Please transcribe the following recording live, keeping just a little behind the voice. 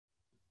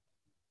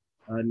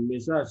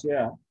Nimesha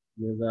share,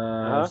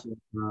 Aha.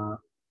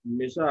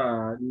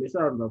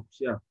 nimeshaanza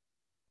kushare.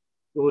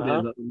 So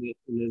Aha.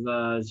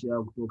 unaweza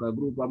share kutoka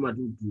group ama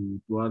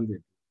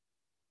tuanze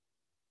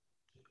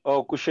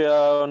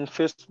Kushare on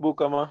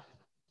Facebook ama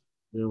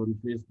on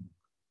Facebook.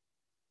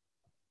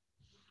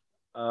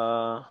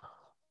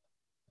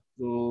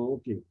 So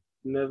okay,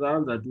 tunaweza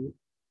anza tu.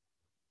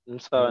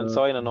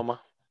 sawa ina noma.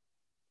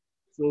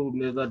 So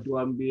unaweza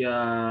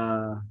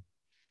tuambia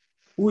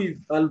who is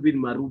Alvyn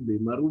Marube?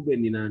 Marube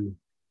ni nani?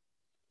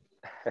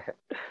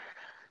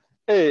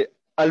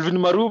 Alvyn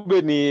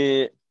Marube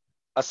ni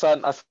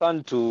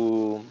asan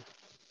to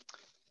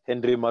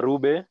Henry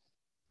Marube.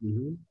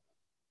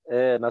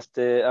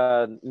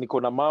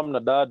 Niko na mom na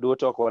dad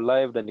wote wako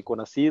alive na niko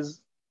na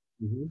sis.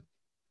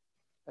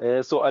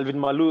 So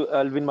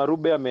Alvyn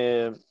Marube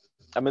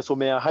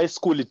amesomea high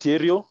school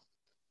Iterio.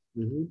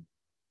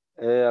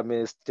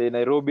 Amestay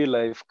Nairobi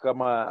life,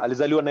 kama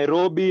alizaliwa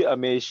Nairobi,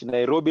 ameishi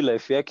Nairobi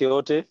life yake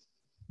yote.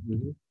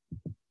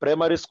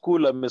 Primary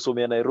school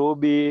amesomea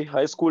Nairobi,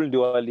 high school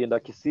ndio alienda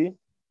Kisii.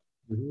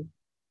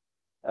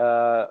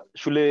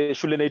 Shule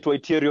inaitwa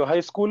Iterio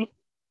High School.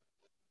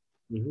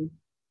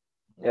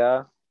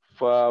 Yeah,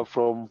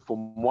 from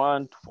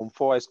 1 to from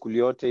 4 high school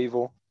yote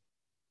hivyo.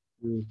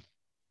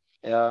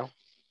 Yeah.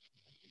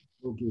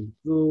 Okay.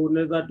 So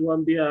unaweza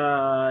tuambia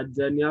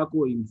jani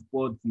yako in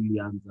sports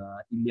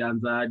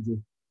ilianza aje?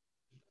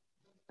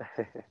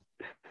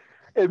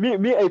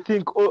 Me I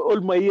think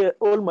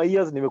all my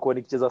years nimekuwa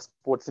nikicheza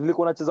sports.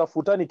 Nilikuwa nacheza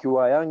futa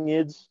nikiwa young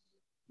age.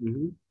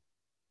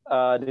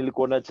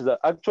 Nilikuwa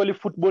nacheza actually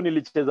football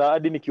nilicheza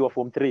hadi nikiwa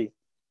form 3.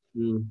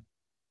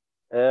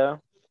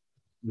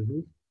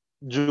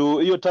 Juu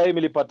hiyo time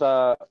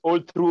ilipata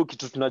all through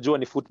kitu tunajua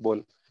ni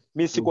football.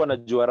 Mimi sikuwa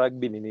najua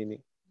rugby ni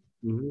nini.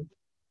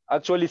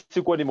 Actually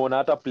sikuwa nimeona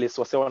hata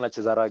place wase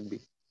wanacheza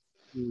rugby.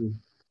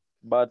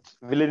 But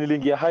vile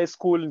niliingia high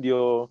school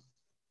ndio,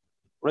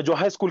 unajua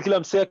high school kila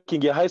msee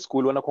akiingia high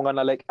school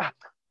wanakuangana like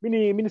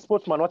mimi ni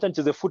sportsman, wacha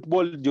nicheze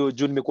football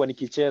juu nimekuwa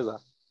nikicheza.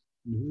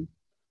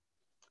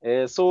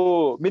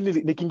 So mimi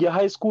nikiingia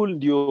high school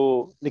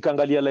ndio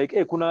nikaangalia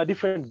like kuna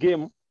different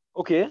game.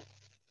 Okay.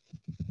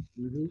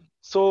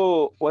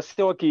 So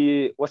wase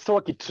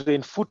waki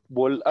train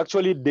football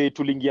actually day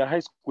tuliingia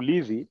high school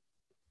hivi.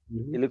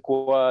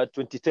 Ilikuwa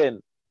 2010.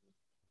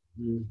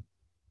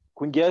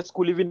 Kuingia high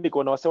school hivi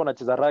niko na wase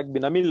wanacheza rugby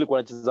na mimi nilikuwa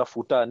nacheza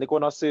futa. Niko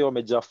na wase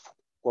wamejaa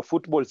kwa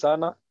football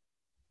sana.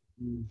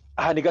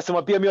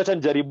 Nikasema pia mimi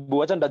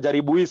wacha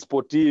ndajaribu hii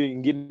sport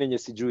nyingine yenye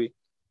sijui.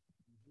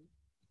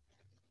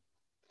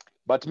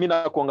 But mimi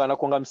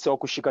nakuanga msee wa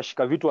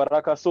kushika vitu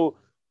haraka, so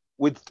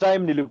with time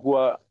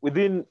nilikuwa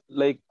within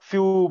like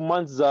few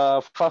months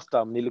first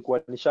term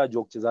nilikuwa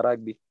nishajua kucheza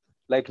rugby.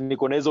 Like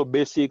niko na hizo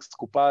basics,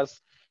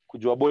 kupass,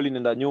 kujua ball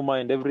inaenda nyuma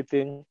and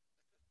everything.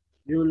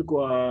 Hiyo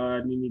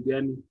ilikuwa nini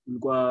gani?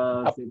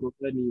 Ilikuwa seko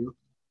gani hiyo?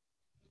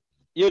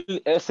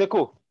 Hiyo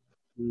seko.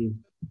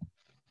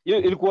 Hiyo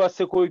ilikuwa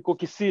seko iko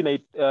Kisii na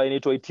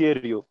inaitwa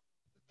Iterio.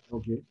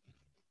 Okay.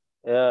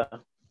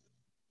 Yeah.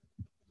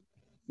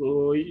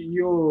 So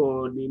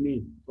hiyo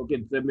nini? Okay,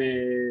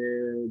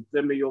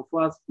 tuseme your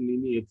first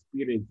nini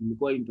experience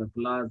ilikuwa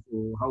interclass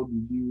or how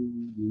did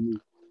you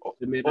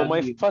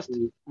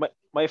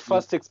my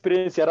first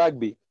experience ya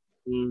rugby.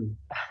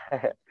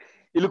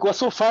 Ilikuwa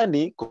so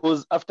funny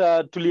because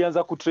after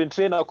tulianza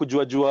kutrain na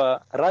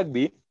kujua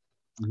rugby,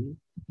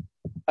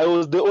 I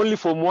was the only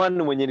form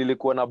 1 mwenye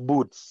nilikuwa na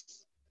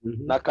boots.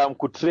 Na kama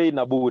kutrain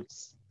na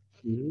boots.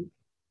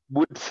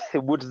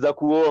 Boots za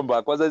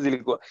kuomba. Kwanza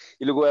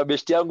ilikuwa ya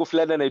best yangu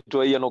fulani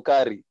anaitwa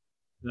Yanokari.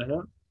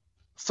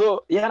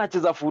 So yeye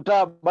anacheza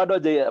futa, bado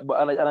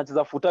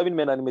anacheza futa,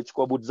 mimi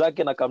nimechukua boots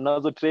zake na kama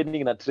nazo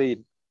training na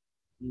train.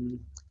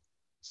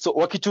 So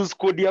wakichoose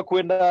code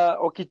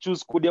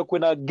ya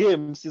kwenda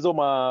games hizo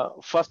ma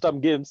first term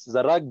games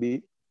za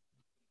rugby,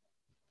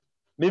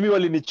 mimi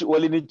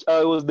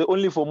I was the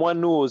only form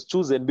 1 who was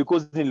chosen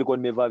because nilikuwa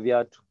nimevaa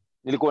viatu,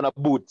 nilikuwa na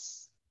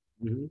boots.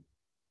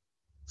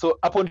 So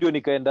hapo ndio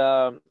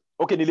nikaenda,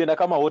 nilienda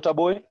kama water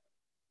boy,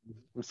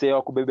 msee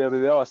wa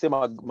kubebea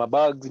wasema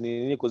mabags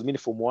nini because mimi ni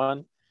form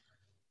 1.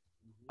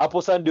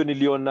 Hapo sasa ndio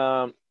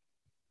niliona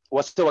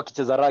wase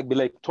wakicheza rugby,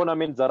 like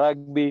tournament za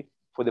rugby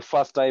for the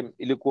first time.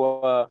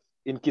 Ilikuwa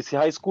in Kisii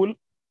High School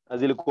na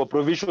zilikuwa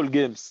provincial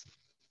games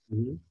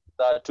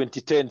za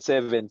 2010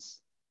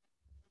 sevens.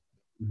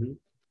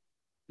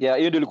 Yeah,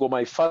 hiyo ndio ilikuwa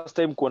my first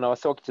time kuona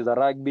wase wakicheza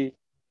rugby,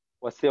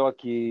 wase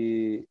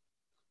waki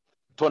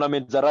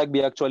tournament za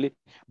rugby actually,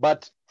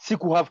 but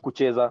siku have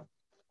kucheza.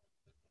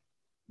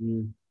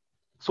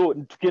 So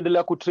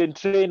tukiendelea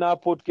kutrain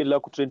hapo,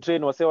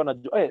 wase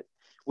wanajua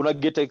una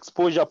get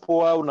exposure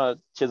poa,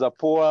 unacheza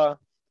poa.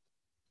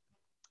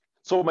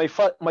 So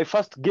my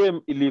first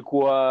game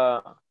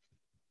ilikuwa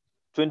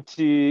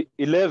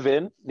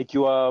 2011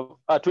 nikiwa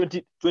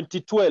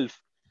 2012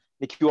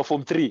 nikiwa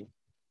form 3.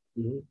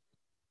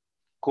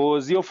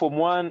 Cause hiyo form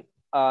 1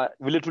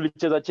 vile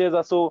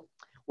tulicheza so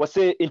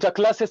wase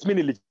interclasses,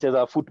 mimi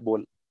nilicheza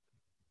football.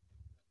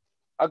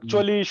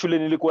 Actually shule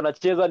nilikuwa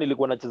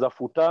nacheza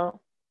futa.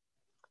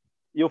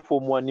 hiyo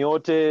form 1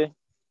 yote,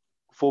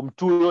 form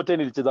 2 yote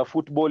nilicheza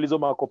football, hizo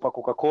makopa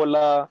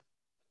Coca-Cola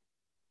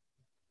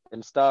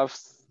and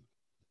stuffs.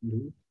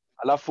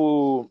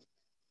 Alafu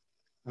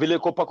vile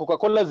kopa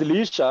Coca-Cola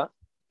ziliisha,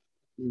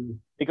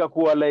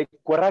 nikakuwa like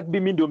kwa rugby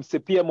mimi ndio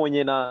msepia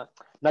mwenye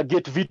na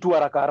get vitu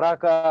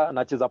haraka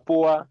nacheza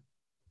poa.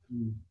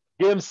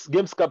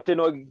 Games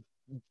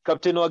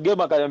captain wa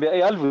game akaniambia,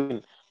 "Hey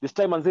Alvyn, this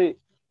time manze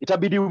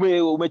itabidi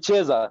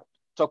umecheza,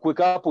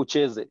 tutakuweka hapo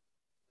ucheze."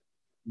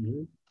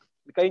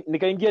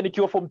 Nikaingia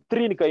nikiwa form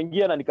 3,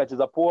 nikaingia na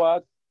nikacheza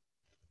poa.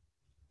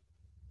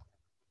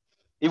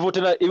 Hivyo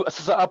tena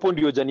sasa hapo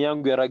ndio jani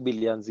yangu ya rugby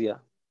ilianzia.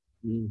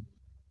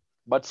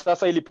 But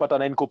sasa ilipata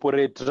na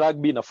incorporate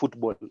rugby na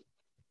football.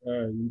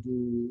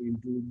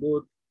 Into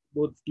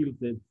both skill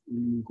sets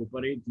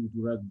incorporate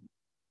into rugby.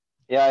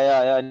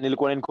 Yeah,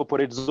 nilikuwa na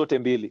incorporate zote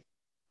mbili.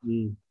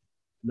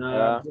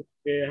 Na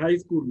high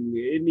school,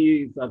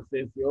 any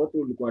success yote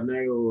ulikuwa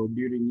nayo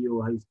during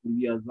your high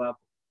school years zako?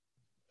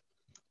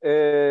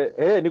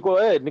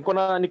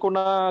 Niko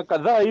na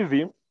kadhaa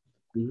hivi.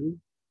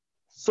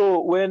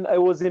 So when I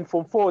was in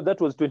form 4,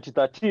 that was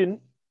 2013,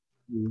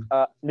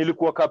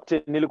 nilikuwa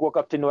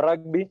captain wa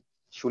rugby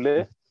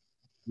shule.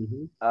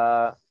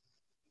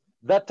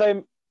 That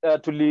time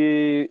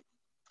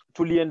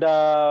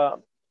tulienda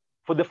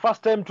for the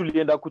first time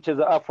tulienda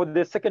kucheza, for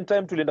the second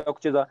time tulienda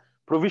kucheza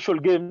provincial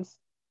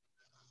games.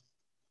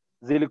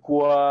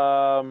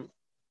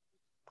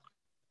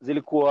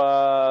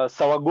 Zilikuwa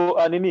Sawago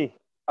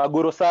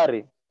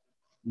Agorosare.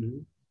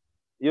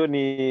 Hiyo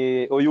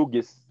ni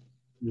Oyugis.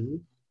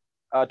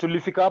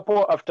 Tulifika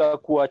hapo after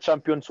kuwa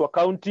champions wa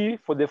county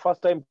for the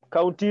first time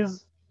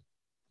counties.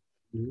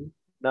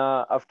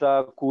 Na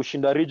after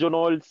kushinda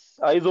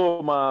regionals,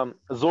 hizo ma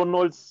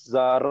zonals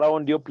za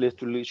around your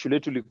place shule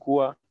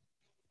tulikuwa.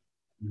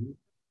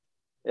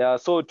 Yeah,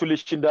 so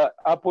tulishinda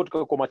hapo,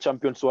 tukakuwa ma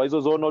champions wa hizo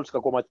zonals,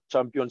 tukakuwa ma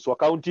champions wa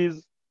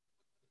counties.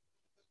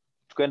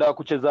 Tukaenda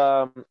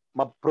kucheza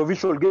ma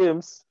provincial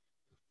games.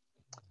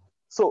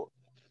 So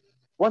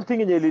one thing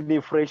yenye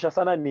ilinifurahisha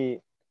sana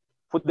ni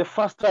for the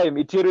first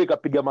time Iterio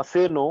ikapiga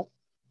Maseno.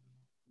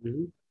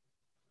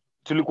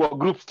 Tulikuwa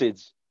group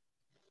stage.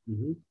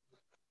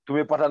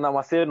 Tumepata na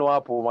Maseno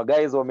hapo,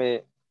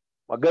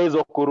 magays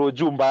wako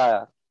roju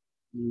mbaya.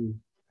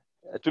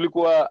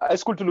 Tulikuwa high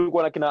school,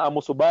 tulikuwa na kina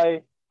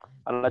Amosobae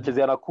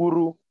anachezea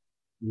Nakuru.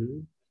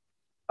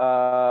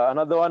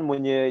 Another one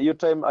mwenye hiyo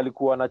time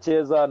alikuwa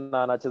anacheza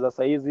na anacheza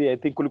saizi, I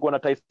think kulikuwa na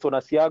Tyson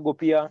Asiago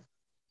pia.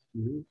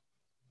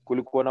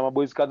 Kulikuwa na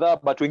maboys kadhaa,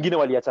 but wengine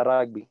waliacha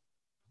rugby.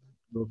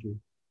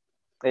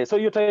 So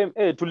hiyo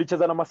time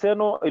tulicheza na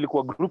Maseno,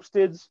 ilikuwa group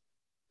stage.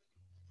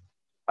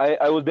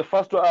 I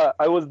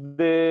was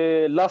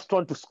the last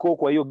one to score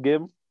kwa hiyo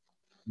game.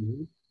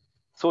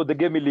 So the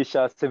game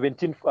ilisha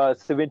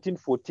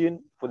 17-14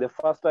 for the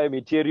first time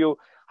Iterio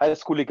high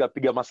school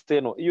ikapiga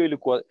Maseno. Hiyo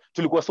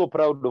tulikuwa so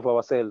proud of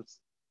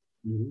ourselves.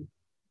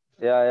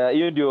 Yeah,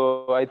 hiyo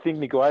ndio I think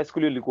nikiwa high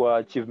school ilikuwa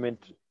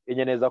achievement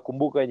yenye naweza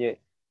kumbuka,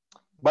 yenye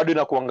bado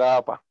inakuanga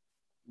hapa.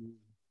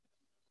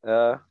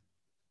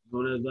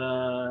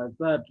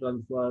 Unaweza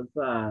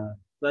transfer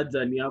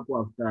journey yako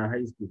after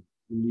high school.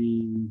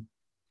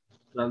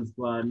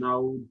 Transfer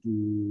now to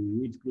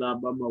which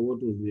club, ama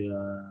what was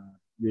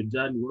your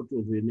journey, what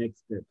was the next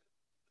step?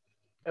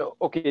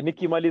 Okay,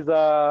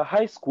 nikimaliza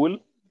high school,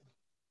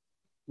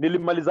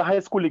 nilimaliza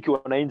high school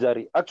ikiwa na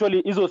injury.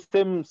 Actually hizo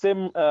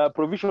same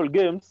provincial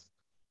games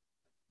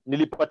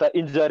nilipata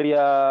injury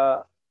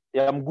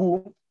ya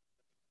mguu.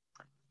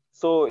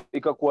 So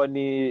ikakuwa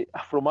ni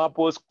from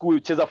hapo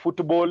kucheza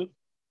football.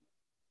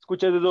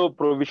 Sikucheza hizo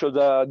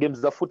provincial games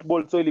za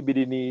football, so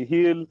ilibidi ni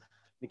heal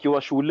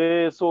nikiwa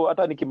shule. So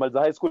hata nikimaliza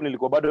high school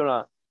nilikuwa bado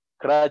na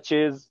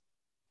crutches.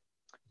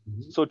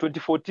 So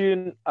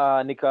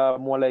 2014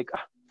 nikamwa like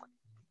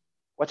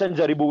wacha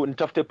nijaribu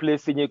nitafute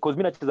place yenye, cause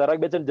mimi nacheza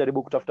rugby, acha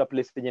nijaribu kutafuta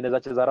place yenye naweza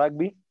cheza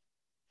rugby,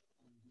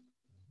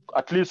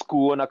 at least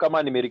kuona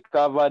kama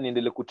nimerecover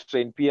niendelee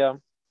kutrain pia.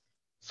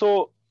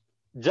 So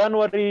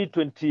January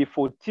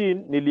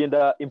 2014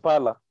 nilienda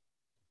Impala.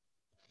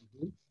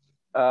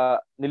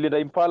 Nilienda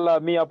Impala,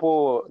 mimi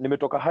hapo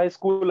nimetoka high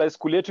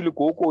school yetu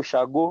ilikuwa huko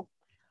Ushago.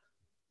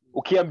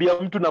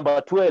 Ukiambia mtu number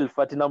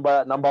 12 ati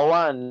number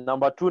 1,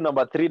 number 2,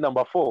 number 3,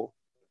 number 4,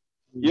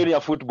 hiyo ni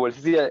ya football.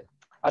 Sisi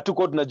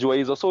hatuko tunajua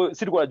hizo. So sisi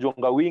tulikuwa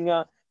tunajuanga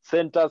winger,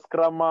 center,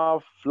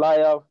 scrummer,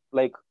 flyer,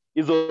 like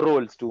hizo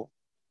roles tu.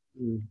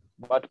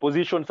 But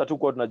positions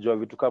hatuko tunajua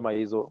vitu kama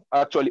hizo.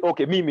 Actually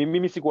okay,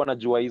 mimi sikuwa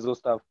najua hizo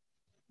stuff.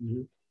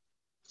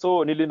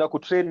 So nilienda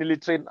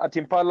nilitrain at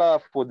Impala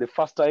for the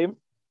first time.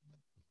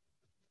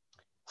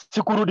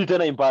 Sikurudi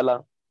tena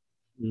Impala.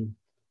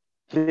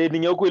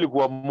 Training yako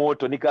ilikuwa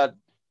moto,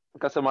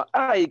 nikasema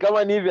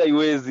kama ni hivi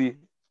haiwezi.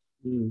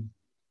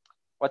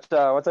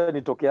 Wacha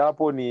nitoke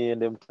hapo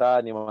niende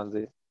mtaani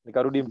manze.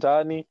 Nikarudi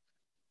mtaani.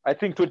 I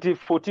think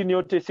 2014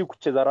 yote si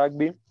kucheza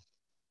rugby.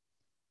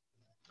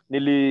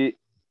 Nili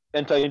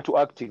enter into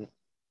acting.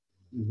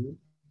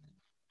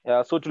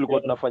 Yeah, so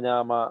tulikuwa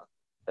tunafanya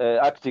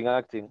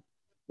acting.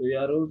 So you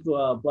are also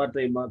a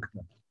part-time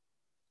actor?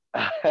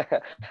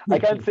 I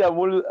can't say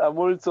I'm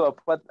also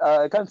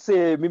I can't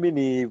say mimi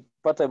ni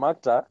part-time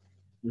actor,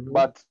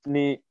 but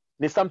ni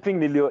something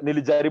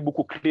nilijaribu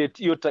ku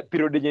create hiyo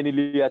period yenye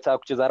niliacha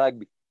kucheza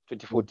rugby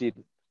 2014.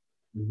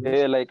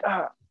 Like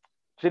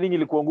training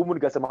ilikuwa ngumu,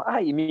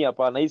 nikasema mimi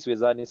hapana, hii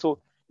siwezani.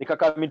 So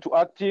nikakam into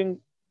acting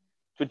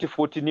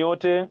 2014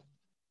 yote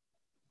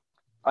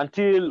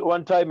until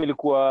one time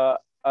ilikuwa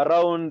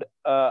around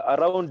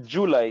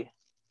July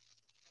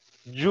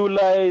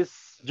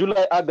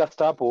August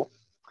hapo.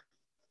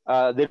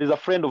 There is a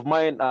friend of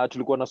mine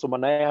tulikuwa nasoma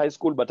naye high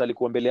school, but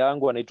alikuwa mbele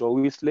yangu, anaitwa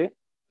Wesley.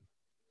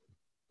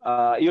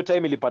 Hiyo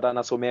time ilipata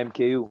anasomea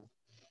MKU.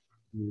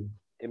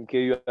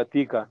 MKU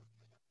Atika.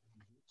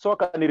 So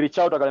akani reach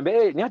out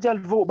akaniambia, niaje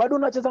Alvo, bado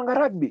unacheza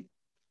rugby?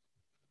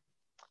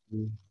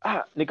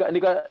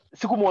 Nika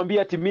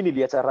sikumwambia ati mimi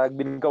niliacha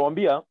rugby,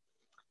 nikamwambia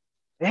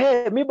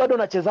mimi bado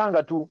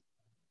nachezanga tu.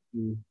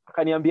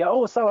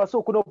 Akaniambia sawa,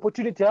 so kuna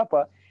opportunity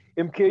hapa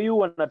MKU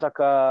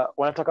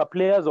wanataka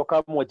players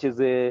wakama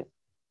wacheze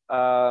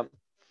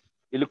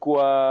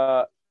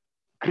ilikuwa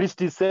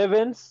Christy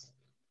Sevens.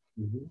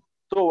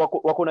 So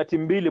wako na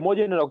timu mbili,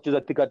 moja inaenda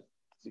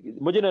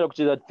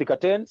kucheza Thika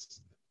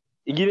Tens,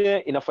 ingine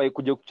inafai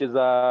kuja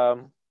kucheza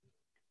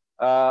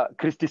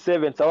Christy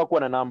Sevens. Hawakuwa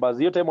na numbers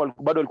hiyo time,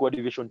 bado walikuwa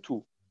division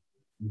 2.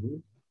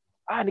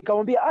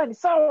 Nikamwambia ni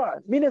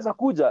sawa, mimi naweza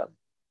kuja.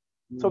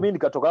 So mimi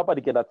nikatoka hapa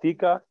nikaenda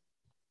Thika.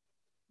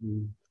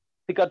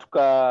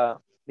 Thika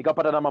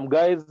nikapata na mam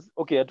guys.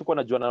 Okay, hatuko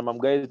najuana na mam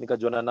guys,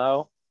 nikajuana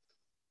nao.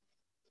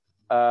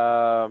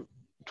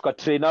 Tuka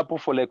train hapo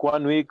for like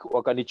 1 week,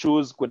 wakani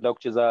choose kwenda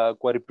kucheza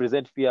kwa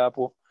represent pia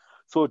hapo.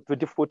 So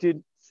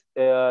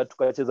 2014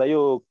 tukacheza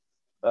hiyo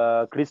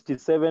Christy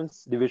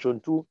Sevens division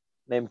 2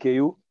 na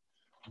MKU.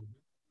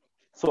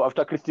 So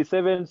after Christy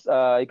Sevens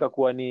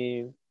ikakuwa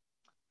ni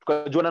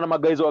tukajuana na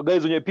magays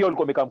wenye pia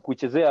walikuwa wamekaa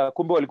kuchezea,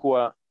 kumbe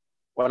walikuwa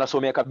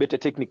wanasomea Kabete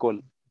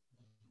Technical.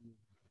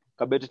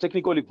 Kabete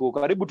Technical iko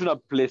karibu tu na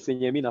place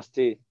yenye mimi na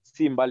stay,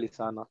 si mbali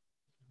sana.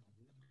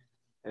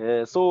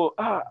 So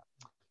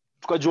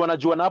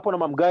tukajuana hapo na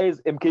mam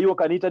guys. MKU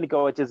wakaniita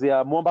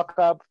nikawachezea Mwamba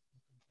Cup.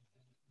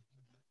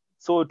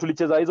 So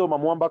tulicheza hizo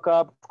Mwamba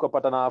Cup,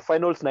 tukapata na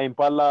finals na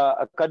Impala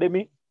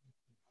Academy.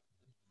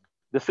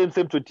 The same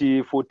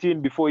 2014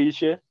 before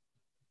ishe.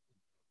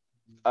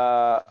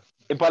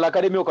 Impala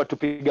Academy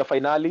wakatupiga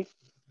finali.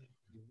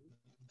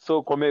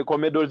 So kwa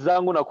medals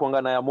zangu na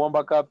kuangana ya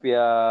Mwamba Cup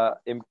ya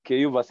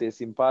MKU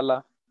versus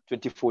Impala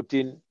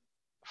 2014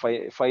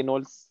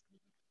 finals.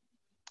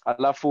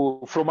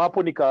 Alafu from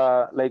hapo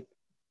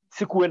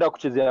sikuenda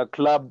kuchezea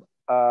club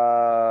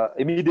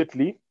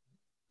immediately.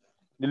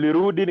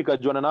 Nilirudi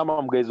nikajuana na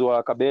mama mgaizo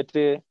wa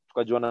Kabete,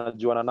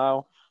 tukajuana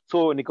nao.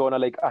 So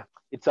nikaona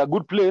it's a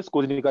good place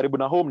because ni karibu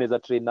na home, naweza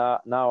train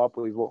nao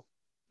hapo hivyo.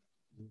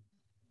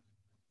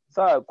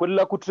 Sasa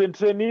kuendelea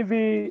kutrain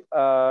hivi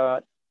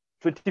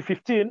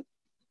 2015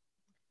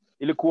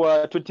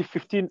 ilikuwa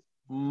 2015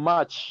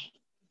 March,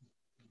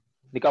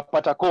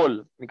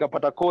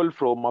 nikapata call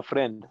from a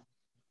friend.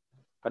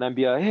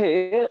 Kananiambia,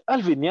 hey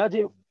Alvin,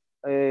 niaje,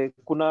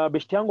 kuna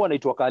best yangu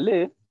anaitwa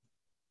Kale.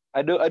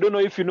 I don't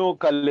know if you know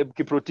Caleb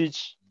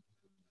Kiprotich.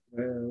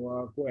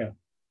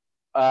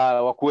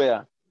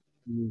 Wakwea.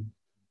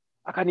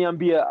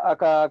 Akaniambia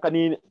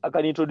akani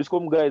introduce kwa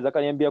guys,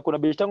 akaniambia kuna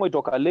best yangu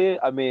anaitwa Kale,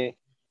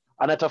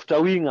 anatafuta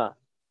winger.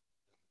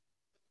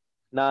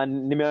 Na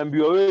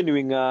nimeambiwa wewe ni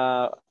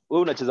winger,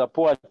 wewe unacheza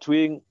poa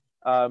twing.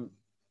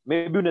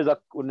 Maybe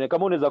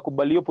kama unaweza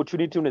kubali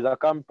opportunity, unaweza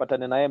come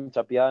patane naye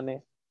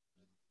mchapiane.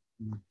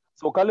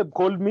 So Caleb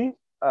called me,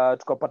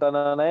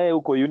 tukapatana naye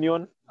huko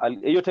Union.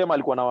 Hiyo time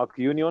alikuwa na work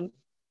Union.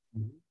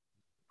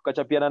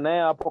 Tukachapiana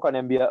naye hapo,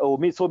 kaniambia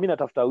mimi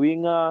natafuta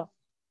winger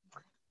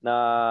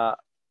na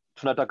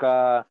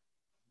tunataka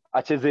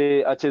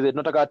acheze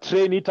tunataka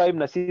train time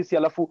na sisi,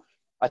 alafu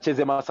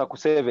acheze Masaku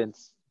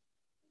Sevens.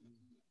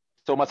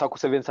 So Masaku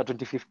Sevens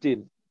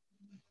 2015.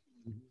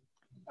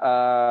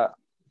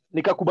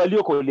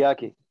 Nikakubaliwa call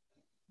yake.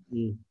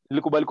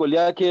 Nilikubali call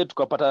yake,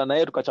 tukapatana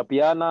naye,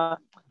 tukachapiana.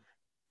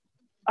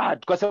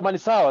 Tukasema ni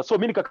sawa. So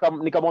mimi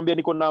nikamwambia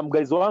niko na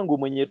mgaizo wangu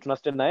mwenye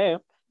tunastay na yeye.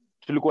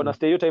 Tulikuwa na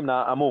stay hiyo time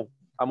na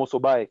Amo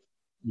Sobae.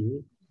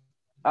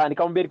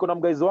 Nikamwambia niko na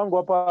mgaizo wangu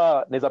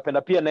hapa, naweza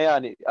penda pia na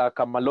yeye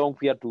kama long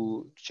pia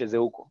tucheze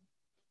huko.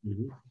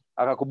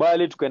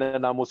 Akakubali, tukaenda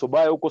na Amo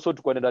Sobae huko. So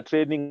tukaenda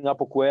training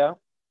hapo Kwea.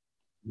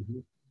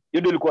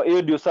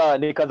 Hiyo ndio saa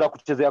nikaanza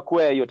kuchezea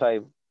Kwea hiyo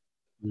time.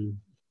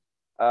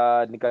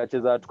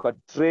 Nikacheza,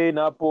 tukatrain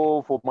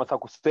hapo for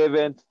Masaku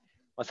 7.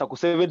 Masaku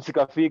 7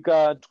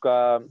 sikafika,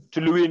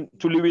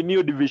 tuliwin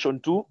hiyo division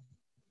 2.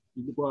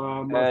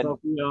 Ilikuwa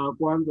Masaku ya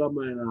kwanza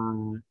ama ya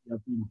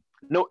pili?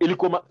 No,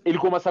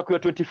 ilikuwa Masaku ya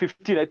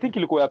 2015. I think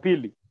ilikuwa ya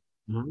pili.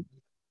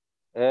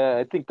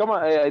 I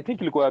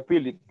think ilikuwa ya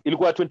pili.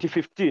 Ilikuwa ya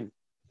 2015.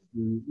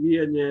 Hii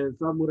yenye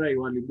Samurai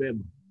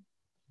walibeba.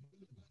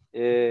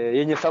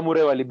 Yenye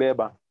Samurai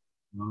walibeba.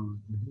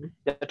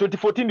 Ya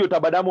 2014 ndio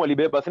Tabadamu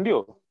walibeba, si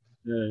ndio?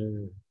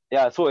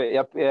 So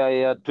ya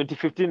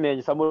 2015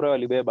 yenye Samurai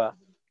walibeba.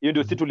 Hiyo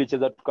ndio sisi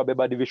tulicheza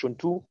tukabeba division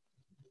 2.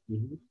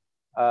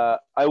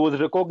 I was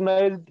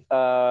recognized,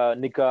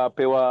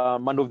 nikapewa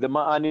man of the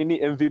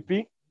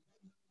MVP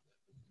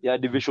ya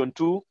Division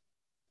 2.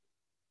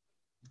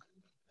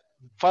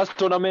 First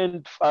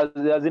tournament,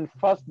 as in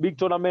first big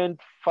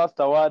tournament, first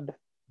award.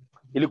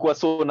 Ilikuwa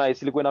so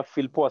nice, ilikuwa na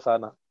feel poa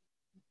sana.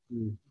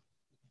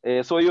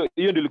 So hiyo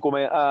ndio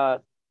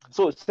ilikuwa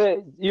so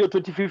hiyo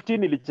 2015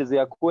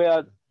 nilichezea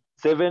kwa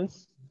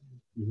sevens.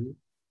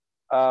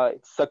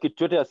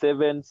 Circuit yote ya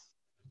sevens,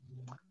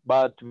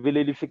 but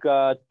vile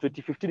ilifika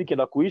 2015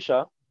 ikienda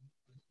kuisha,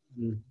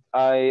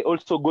 I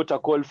also got a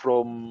call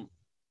from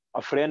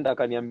a friend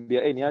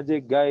akaniambia, ni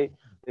aje guy,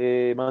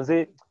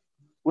 manze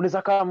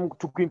unaweza kama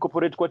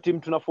tukuincorporate kwa team,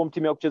 tuna form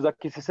team ya kucheza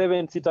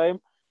KC7 si time,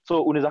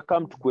 so unaweza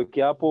kama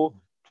tukuweke hapo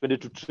twende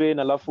to train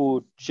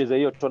alafu tucheze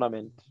hiyo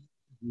tournament.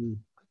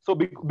 So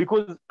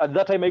because at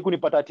that time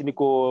haikunipata ati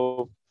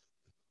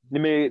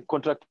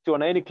nimecontractiwa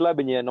na any club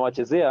yenye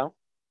nawachezea,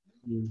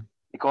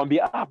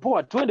 nikamwambia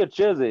poa twende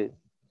tucheze.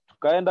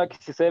 Tukaenda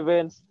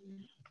KC7,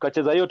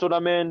 tukacheza hiyo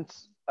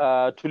tournament.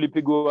 I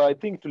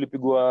think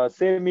tulipigwa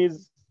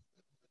semis.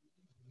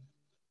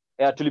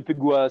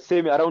 Tulipigwa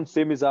around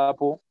semis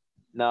hapo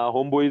na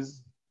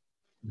Homeboys.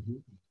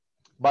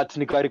 But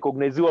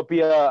nikarecognizewa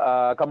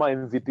pia kama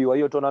MVP wa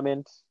hiyo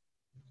tournament.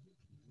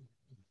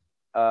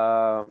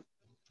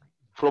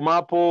 From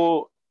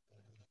hapo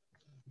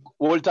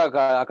Walter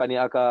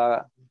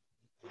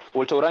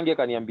Orangi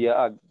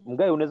akaniambia,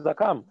 mgai unaweza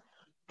come,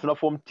 tuna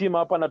form team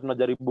hapa na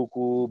tunajaribu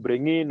ku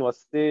bring in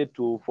wase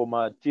to form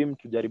a team,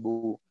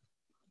 tujaribu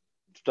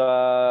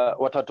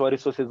watatoa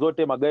resources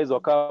zote, maguys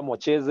wakam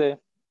wacheze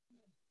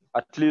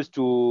at least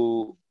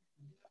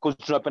because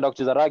tunapenda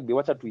kucheza rugby,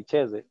 wacha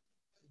tuicheze.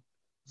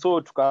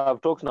 So tuka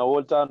talk na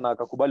Walter na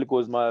akakubali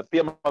because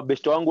pia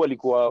mabeshte wangu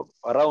walikuwa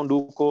around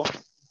huko.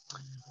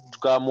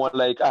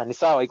 Tukaamua like ni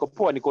sawa, iko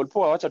poa, niko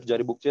poa, wacha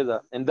tujaribu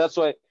kucheza. And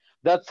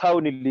that's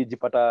how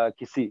nilijipata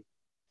Kisii.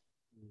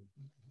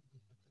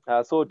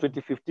 So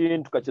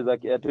 2015 tukacheza,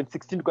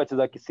 2016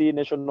 tukacheza Kisii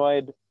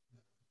nationwide.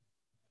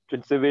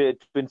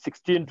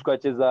 2016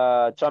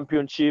 tukacheza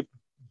championship.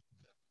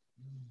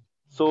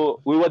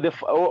 So we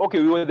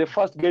were the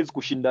first guys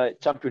kushinda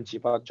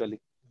championship actually.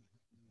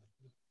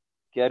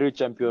 KRU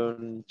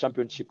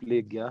championship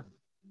league, yeah.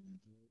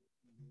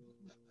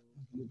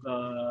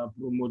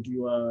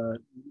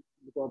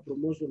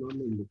 Promotion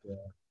ama ilikuwa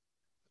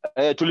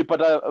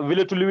tulipata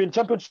vile tuliwin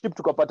championship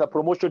tukapata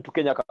promotion to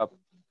Kenya Cup.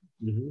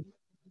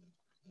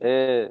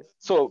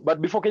 So but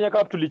before Kenya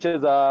Cup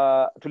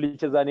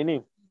tulicheza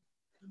nini?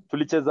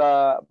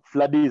 Tulicheza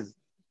Floodies.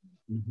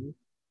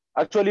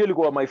 Actually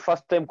ilikuwa my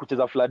first time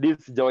kucheza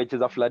Floodies, sijawahi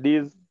cheza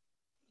Floodies.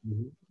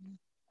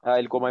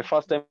 Ilikuwa my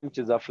first time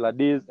kucheza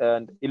Floodies,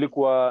 and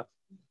ilikuwa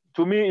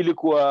to me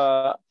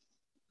ilikuwa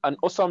an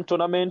awesome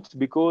tournament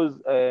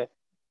because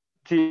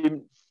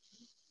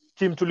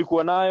team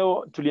tulikuwa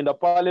nayo, tulienda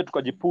pale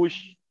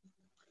tukajipush,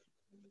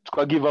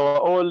 tukagive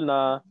our all,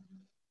 na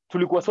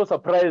tulikuwa so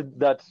surprised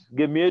that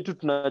game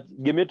yetu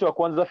ya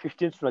kwanza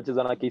 15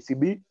 tunacheza na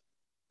KCB,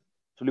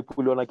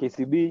 tulipuliwa na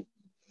KCB.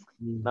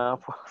 Na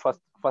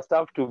first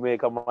half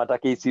tumekamata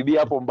KCB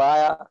hapo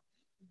mbaya.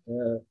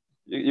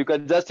 You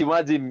can just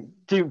imagine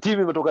team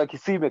imetoka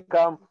Kisii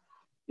imekam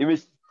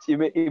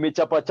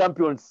imechapa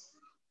champions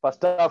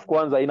first half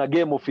kwanza in a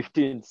game of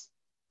 15s.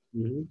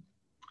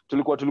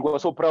 Tulikuwa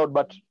so proud,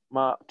 but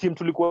team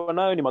tulikuwa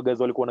nayo ni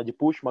magazi walikuwa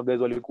wanajipush,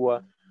 magazi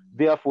walikuwa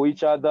there for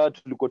each other,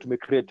 tulikuwa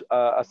tumecreate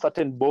a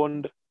certain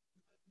bond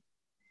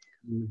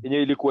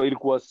yenye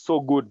ilikuwa so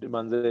good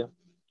manze.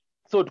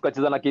 So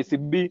tukacheza na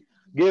KCB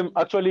game,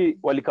 actually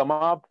wali come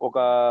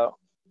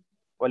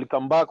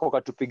back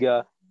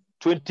wakatupiga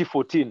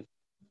 2014.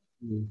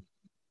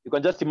 You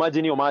can just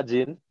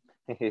imagine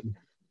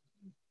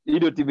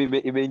hiyo team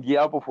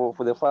imeingia hapo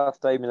for the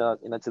first time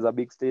inacheza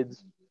big stage.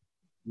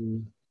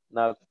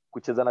 Na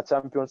kucheza na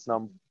champions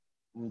na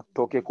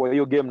mtoke kwa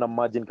hiyo game na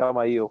margin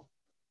kama hiyo.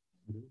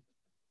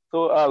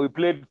 So we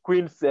played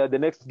Queens the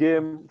next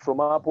game. From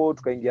hapo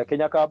tukaingia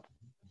Kenya Cup.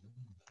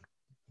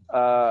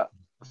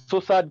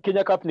 So sad,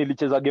 Kenya Cup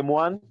nilicheza game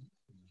 1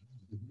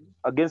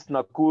 against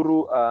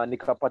Nakuru,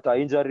 nikapata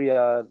injury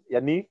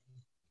ya knee.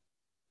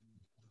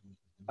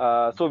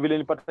 So vile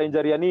nilipata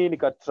injury ya knee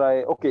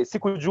nikatry,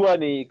 sikujua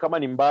kama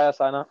ni mbaya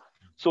sana.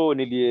 So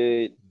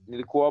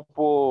nilikuwa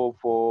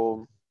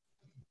hapo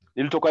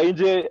nilitoka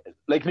nje,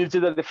 like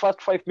nilicheza the first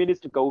 5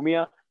 minutes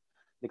nikaumia,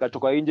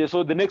 nikatoka nje.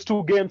 So the next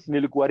 2 games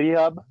nilikuwa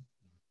rehab,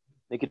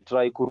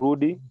 nikitry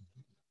kurudi,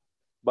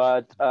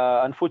 but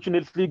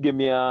unfortunately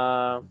game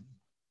ya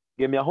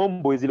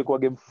Homeboys ilikuwa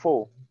game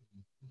 4.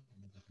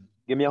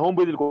 Game ya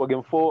Homeboys ilikuwa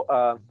game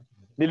 4.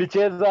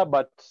 Nilicheza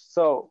but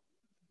so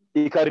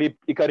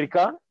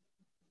ikarika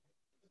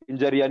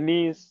injury ya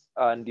knees,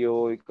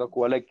 ndio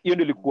ikakuwa like hiyo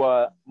ndio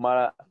ilikuwa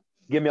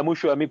game ya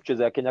mwisho ya mimi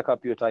kucheza ya Kenya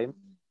Cup hiyo time.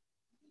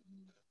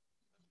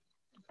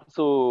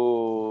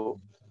 So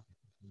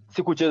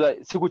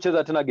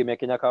sikucheza tena game ya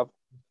Kenya Cup.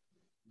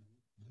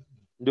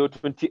 Ndio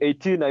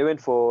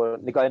 2018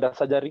 nikaenda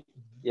surgery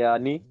ya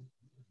knee.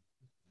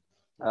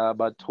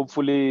 But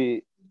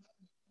hopefully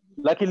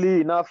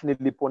luckily enough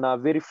nilipona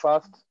very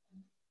fast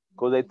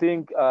because I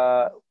think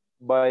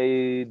by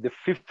the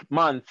 5th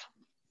month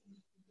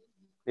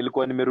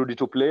nilikuwa nimerudi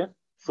to play,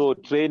 so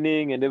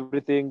training and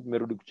everything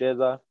nimerudi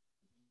kucheza.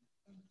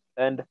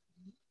 And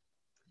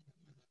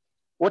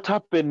what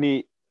happened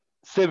ni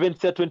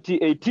 7th ya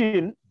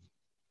 2018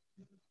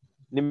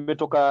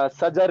 nimetoka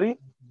surgery,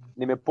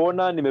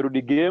 nimepona,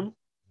 nimerudi game.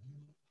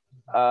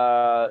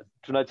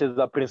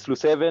 Tunacheza Prince Lu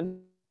 7.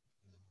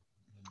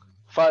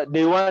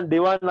 Day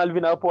one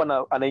Alvin hapo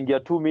anaingia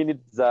 2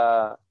 minutes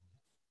za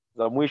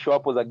mwisho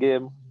hapo za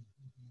game.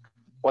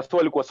 Watu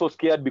walikuwa so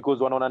scared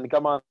because wanaona ni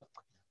kama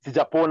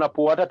sijapona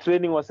po. Hata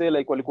training wase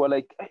like walikuwa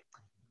like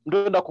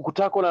ndio enda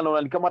kukutako na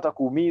anaona ni kama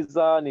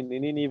atakuumiza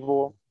nini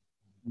hivyo.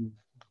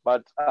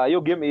 But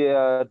hiyo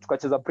game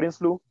tukacheza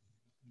Prince Lu.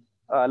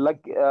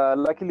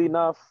 Luckily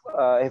enough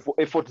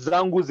effort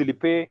zangu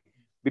zilipay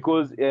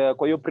because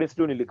kwa hiyo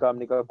Prince Lu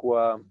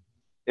nikakuwa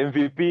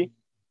MVP,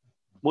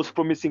 most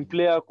promising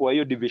player kwa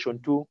hiyo Division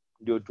 2,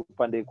 ndio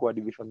tupande kwa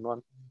Division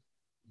 1.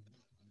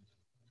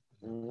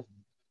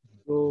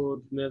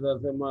 So tunaweza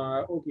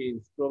sema okay,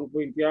 strong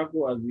point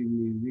yako as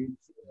in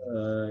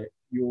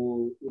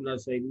you una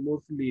shine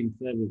mostly in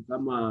 7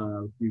 kama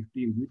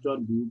 15. Which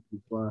one do you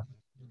prefer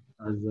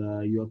as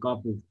your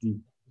cup of tea?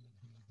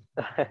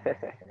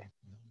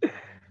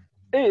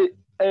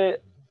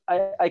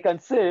 I can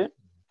say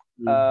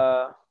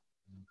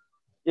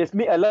yes,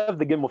 me I love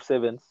the game of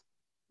 7s.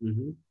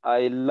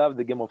 I love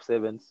the game of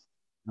 7s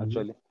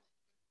actually.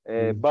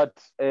 But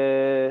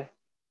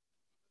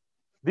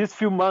these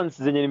few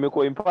months zenye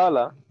nimekuwa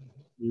Impala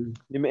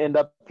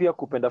nimeenda pia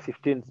kupenda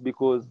 15s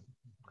because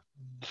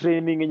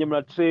training yenye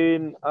mna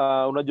train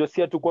unajua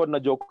si tu kwa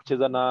tunajua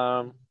kucheza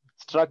na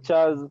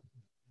structures.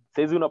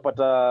 Saizi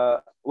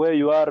unapata where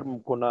you are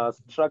mkona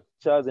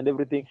structures and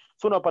everything,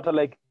 so unapata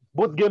like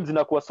both games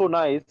inakuwa so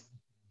nice.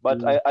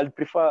 But I'll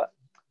prefer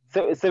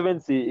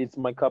 7s. It's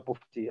my cup of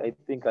tea. I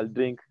think I'll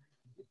drink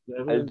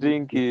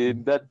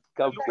in that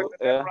cup.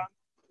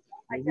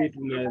 Hivi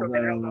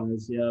tunaweza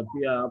share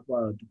pia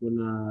hapa, tuko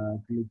na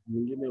clip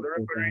nyingine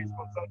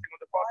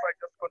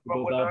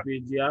kutoka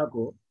page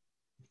yako.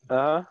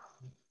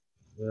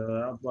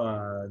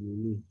 Hapa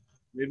nini?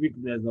 Maybe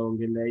tunaweza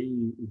ongelea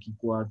hii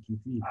ukikuwa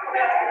Kisii.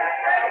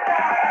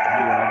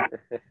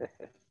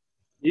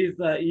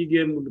 Hii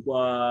game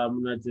mlikuwa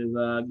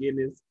mnacheza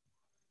against?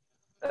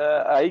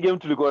 Hii game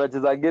tulikuwa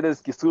tunacheza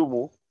against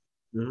Kisumu.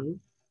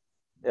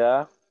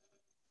 Yeah.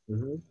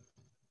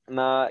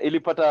 Na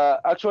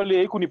ilipata actually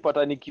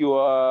haikunipata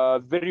nikiwa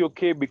very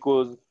okay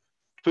because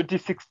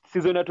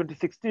season ya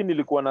 2016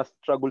 nilikuwa na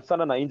struggle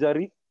sana na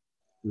injury.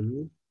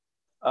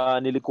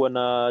 Nilikuwa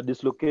na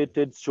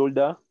dislocated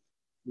shoulder.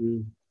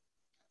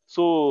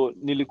 So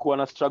nilikuwa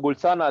na struggle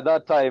sana at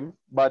that time,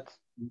 but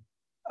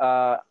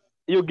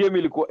hiyo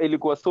game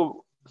ilikuwa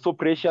so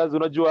precious.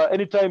 Unajua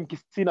anytime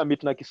Kisii na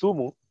meet na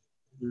Kisumu,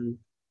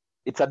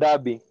 it's a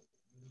derby.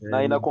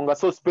 Na inakuanga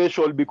so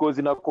special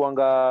because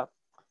inakuanga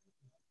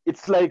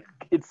it's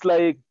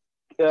like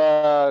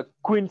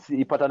Queens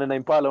ipatane na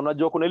Impala.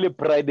 Unajua kuna ile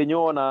pride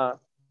yenyewe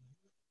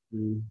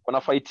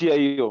wanafightia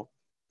hiyo.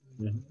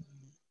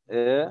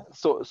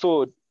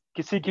 So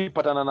Kisii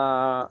ipatana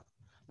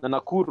na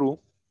Nakuru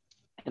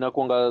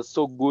inakuanga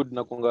so good,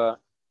 inakuanga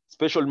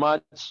special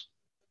match.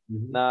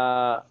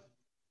 Na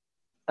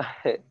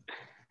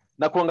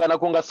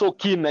nakuanga so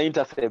keen na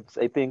intercepts,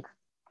 I think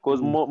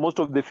because most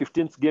of the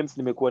 15th games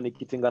nimekuwa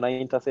nikitinga na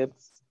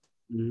intercepts.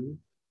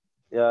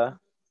 Yeah.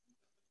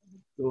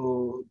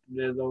 So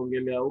tunaweza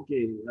ongelea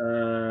okay,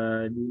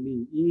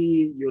 nini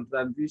hii your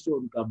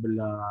transition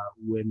kabla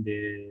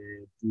uende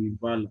to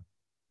Impala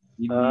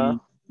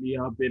ni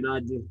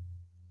hapenaje?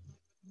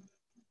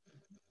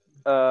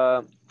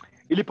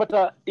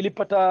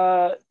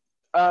 Ilipata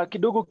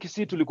kidogo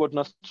Kisii tulikuwa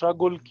tuna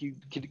struggle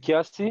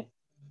kiasi.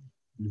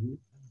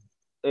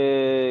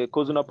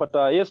 Cause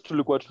unapata yes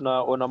tulikuwa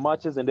tunaona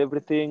matches and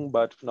everything,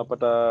 but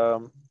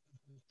tunapata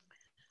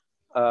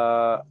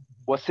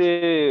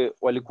wase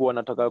walikuwa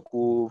wanataka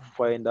ku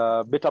find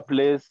a better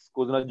place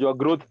cause unajua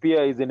growth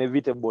pia is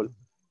inevitable.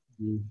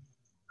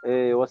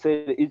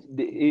 Wase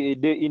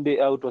day in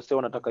day out wase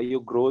wanataka hiyo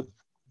growth.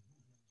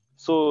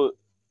 So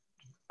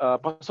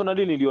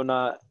personally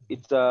niliona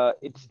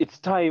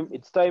it's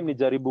time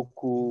nijaribu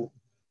ku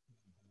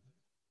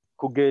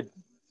get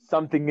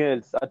something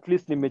else. At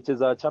least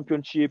nimecheza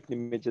championship,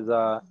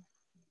 nimecheza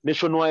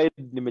nationwide,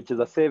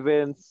 nimecheza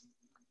 7s.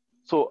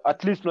 So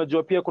at least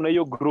unajua pia kuna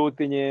hiyo growth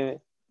yenye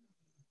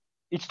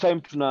each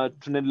time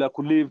tunaendelea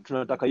kulive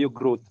tunataka hiyo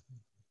growth.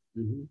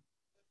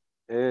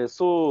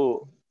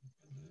 So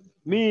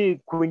mi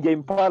kuingia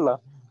Impala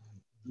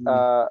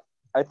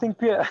I think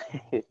pia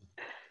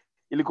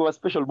ilikuwa a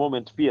special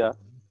moment pia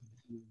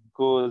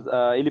because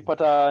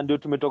ilipata ndio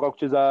tumetoka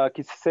kucheza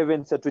Kisii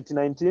 7s ya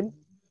 2019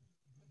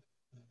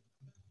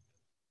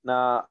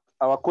 na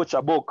our coach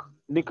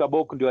Nick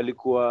Abok ndio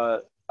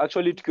alikuwa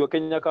actually tukiwa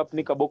Kenya Cup.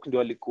 Nick Abok ndio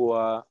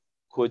alikuwa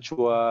coach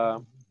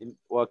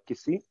wa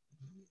Kisii.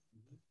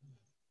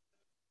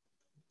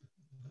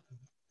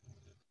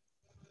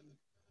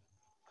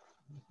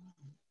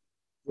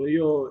 So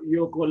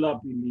hiyo call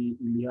up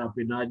ili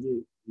happen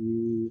aje?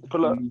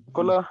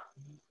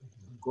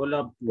 Call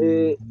up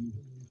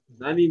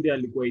nani ndiye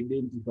alikuwa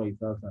identify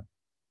sasa?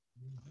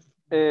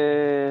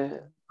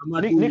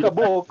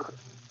 Nikabok.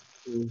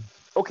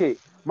 Okay,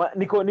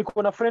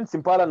 niko na friends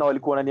Impala na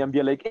walikuwa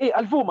wananiambia like, "Hey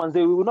Alvo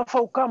manze,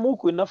 unafaa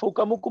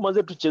ukam huku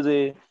manze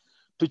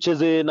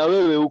tucheze na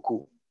wewe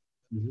huku."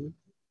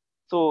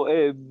 So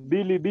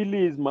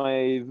Billy is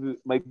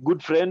my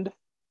good friend.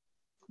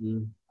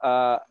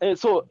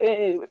 So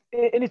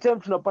anytime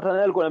tunapata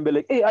naye alikuwa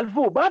ananiambia like, "Hey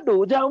Alvo, bado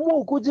hujaamua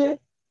ukuje?"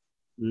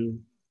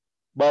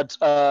 But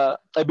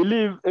I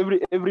believe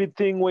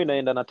everything when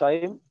inaenda na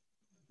time.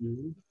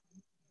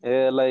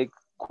 Like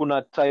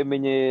kuna time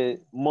yenye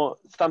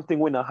something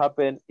when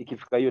happen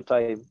ikifika hiyo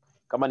time,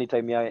 kama ni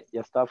time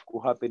ya stuff ku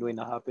happen when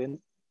happen.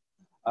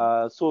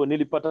 So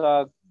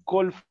nilipata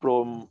call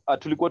from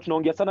tulikuwa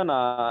tunaongea sana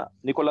na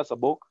Nicholas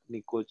Abok,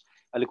 ni coach,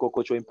 alikuwa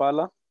coach wa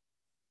Impala.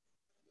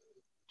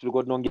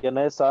 Tulikuwa tunaongea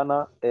naye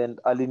sana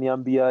and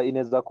aliniambia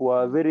inaweza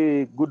kuwa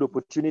very good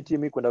opportunity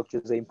mimi kwenda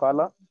kucheza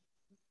Impala,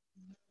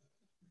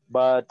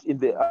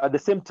 but at the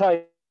same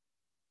time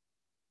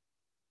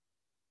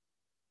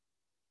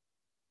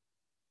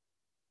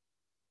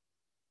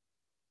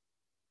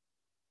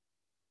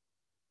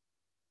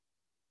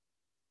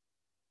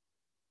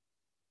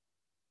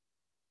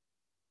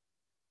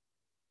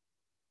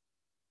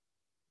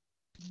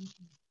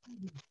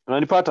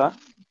unanipata?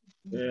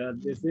 At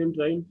the same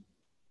time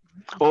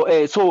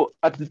so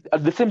at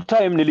the same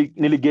time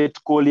nili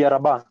call ya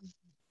Raba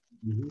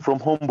from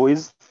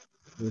Homeboys.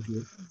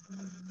 Okay.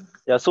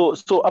 Yeah,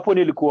 so hapo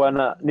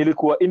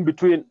nilikuwa in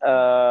between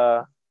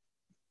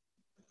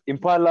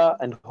Impala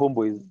and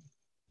Homeboys.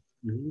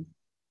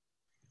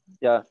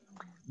 Yeah,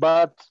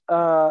 but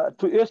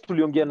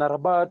tuliongea na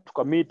Raba,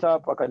 tuka meet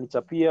up,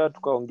 akanichapia,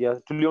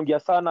 tuliongea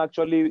sana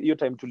actually. Hiyo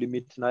time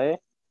tulimeet naye.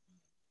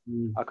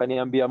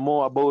 Akaniambia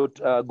more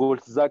about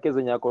goals zake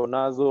zenye ako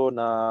nazo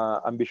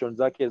na ambitions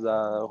zake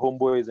za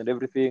Homeboys and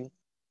everything.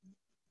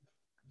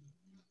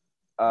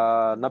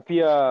 Na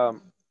pia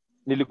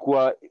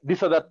nilikuwa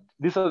this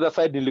other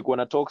side nilikuwa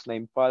na talks na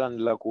Impala,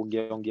 nilikuwa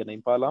kuongea na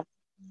Impala.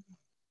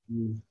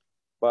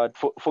 But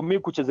for me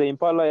kucheza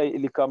Impala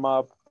ili kama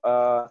up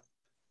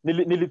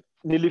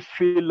nili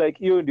feel like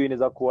hiyo ndio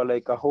inaweza kuwa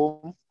like a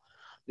home.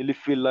 Nili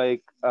feel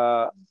like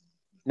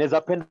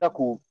naweza penda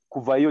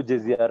kuvaa hiyo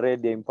jezi ya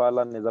red ya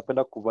Impala, naweza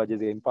penda kuvaa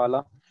jezi ya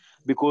Impala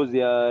because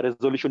ya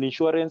resolution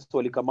insurance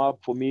wali come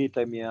up for me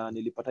time ya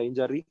nilipata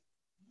injury.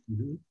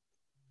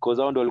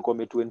 Because hao ndio walikuwa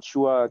wametu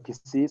ensure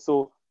kisi,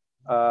 so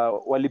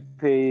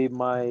walipay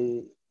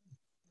my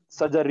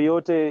surgery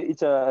yote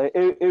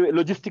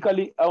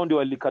logistically. Hao ndio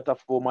walikata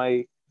for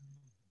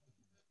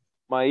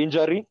my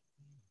injury,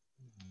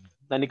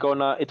 na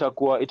nikaona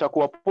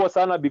itakuwa poa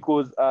sana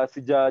because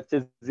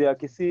sijachezea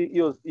kisi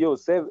hiyo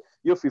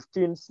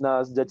 15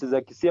 na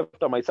sijachezea kisi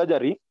after my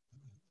surgery.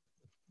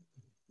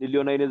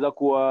 Niliona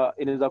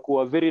inaweza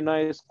kuwa very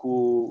nice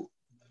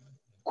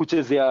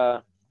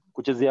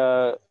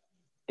kuchezea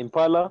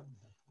Impala,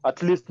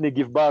 at least ni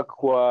give back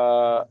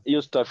kwa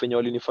hiyo stuff yenye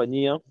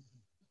walinifanyia.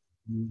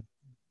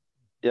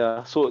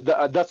 Yeah, so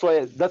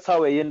that's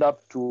how I end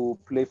up to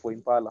play for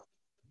Impala.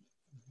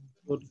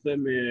 So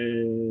tuseme,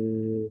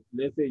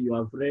 let's say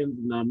your friend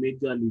na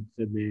major league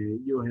tuseme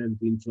hiyo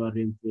health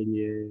insurance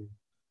yenye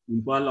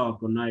Impala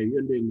wako nayo,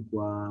 hiyo ndio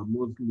ilikuwa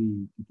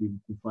mostly kitu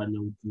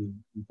kufanya utu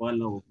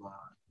Impala over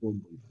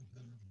Homeboys.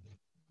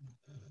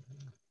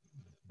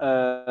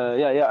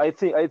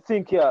 I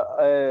think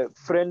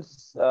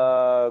friends,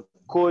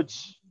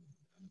 coach,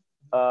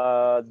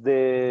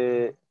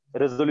 the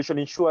resolution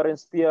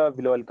insurance pia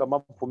vile walikama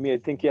up for me. I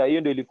think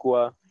hiyo ndio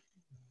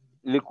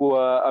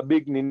ilikuwa a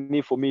big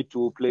need for me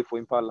to play for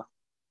Impala.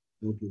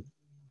 Okay.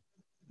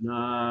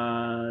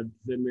 Na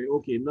tuseme,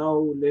 okay,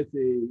 now let's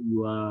say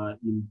you are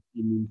in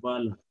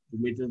Impala.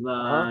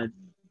 Umecheza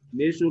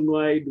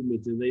nationwide,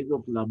 umecheza hizo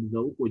club za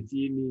huko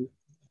chini.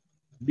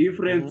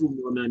 Difference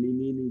umeona ni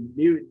nini?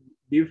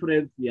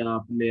 Difference ya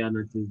player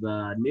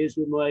anacheza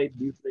nationwide,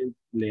 different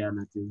player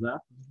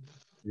anacheza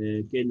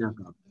Kenya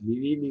Cup. Ni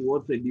nini,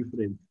 what's the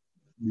difference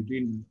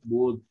between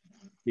both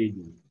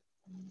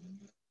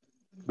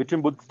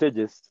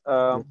stages?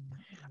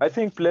 I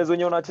think players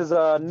wenye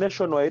wanacheza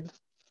nationwide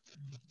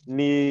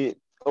ni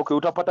okay,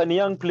 utapata ni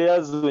young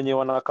players wenye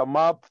wana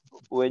come up,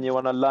 wenye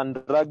wana learn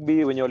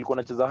rugby, wenye walikuwa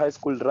wanacheza high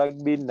school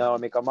rugby na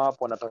wame come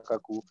up wanataka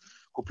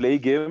ku play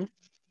game.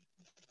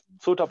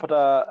 So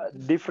utapata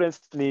difference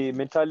ni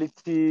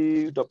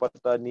mentality,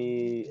 utapata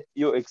ni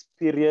your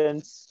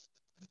experience,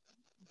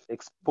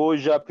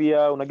 exposure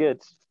pia,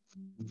 unaget?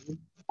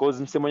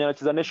 Because msemo mwenye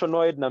anacheza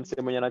nationwide na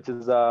msemo mwenye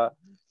anacheza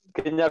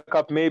Kenya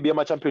Cup maybe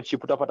ama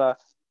championship, utapata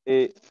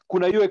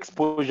kuna hiyo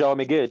exposure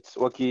wameget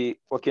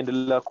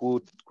wakiendelea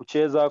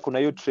kucheza, kuna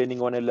hiyo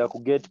training wanaendelea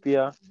kuget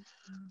pia.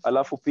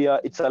 Alafu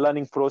pia it's a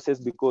learning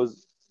process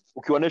because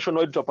ukiwa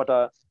nationwide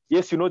utapata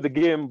yes you know the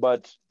game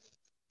but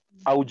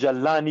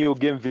haujalani hiyo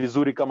game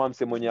vizuri kama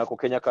msemo yako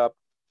Kenya Cup.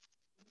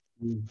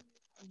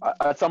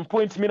 At some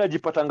point mimi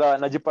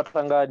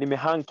najipatanga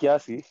nimehang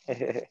kiasi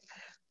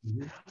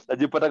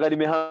najipata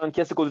nimehang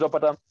kiasi kwa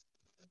utapata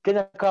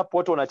Kenya Cup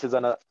watu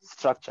wanacheza na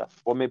structure,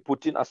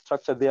 put in a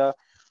structure there,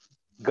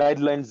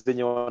 guidelines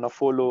zenye wana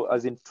follow,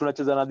 as in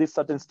tunacheza na this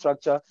certain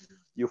structure,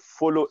 you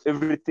follow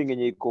everything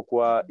yenye iko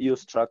kwa hiyo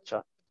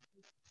structure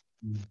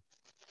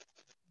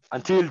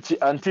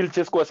until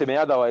Chesco waseme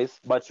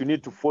otherwise, but you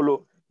need to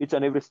follow each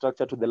and every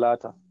structure to the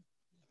latter.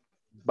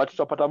 But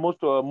tutapata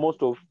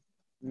most of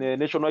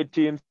nationwide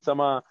teams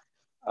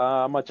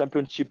ama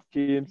championship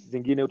teams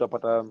zingine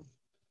utapata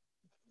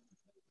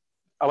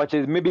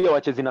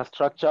awachezi na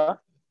structure.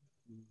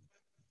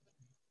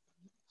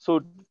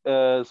 So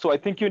I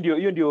think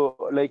hiyo ndio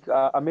like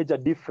a major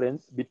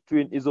difference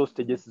between hizo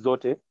stages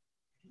zote.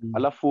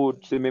 Alafu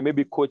tuseme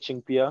maybe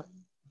coaching pia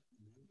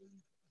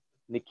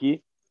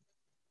niki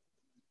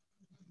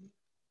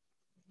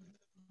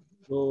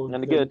so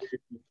get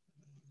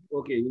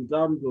okay, in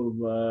terms of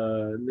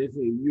let's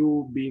say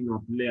you being a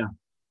player,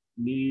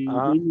 ni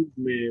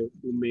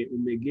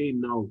nini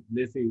gain now,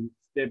 let's say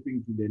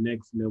stepping to the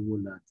next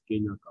level at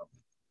Kenya Cup?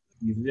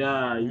 Is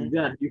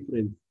there a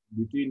difference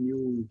between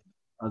you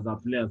as a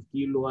player,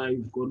 skill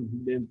wise,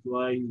 confidence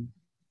wise,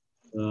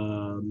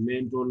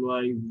 mental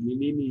wise? Ni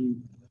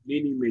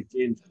nini may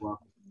change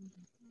kwako?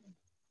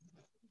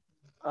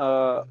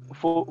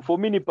 For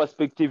me ni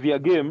perspective ya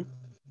game.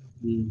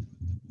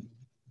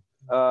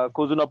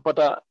 Cause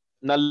unapata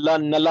na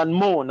learn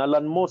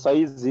more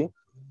saizi.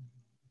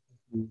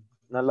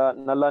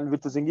 Na learn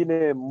vitu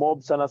zingine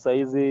mob sana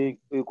saizi.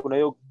 Kuna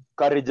hiyo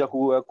courage ya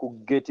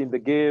ku get in the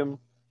game.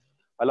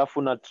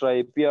 Alafu na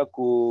try pia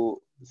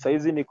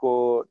saizi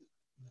niko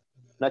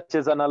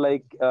nacheza na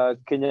like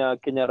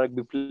Kenya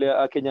rugby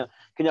player,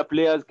 Kenya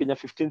players, Kenya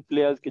 15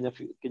 players, Kenya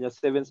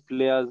 7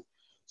 players.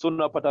 So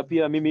unapata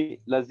pia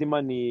mimi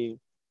lazima ni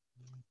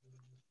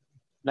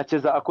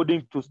nacheza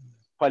according to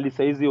pali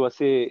saizi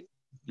wase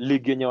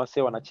league yenye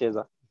wase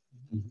wanacheza.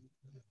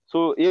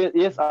 So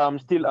yes, I'm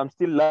still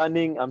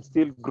learning, I'm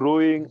still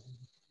growing,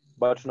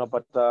 but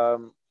unapata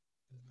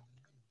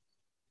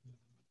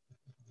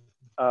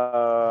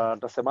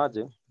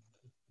tasemaje,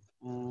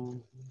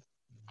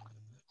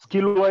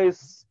 skill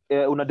wise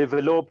una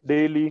develop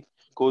daily,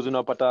 cause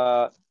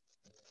unapata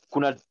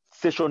kuna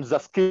sessions za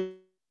skills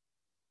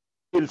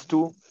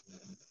tu,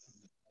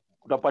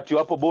 utapatiwa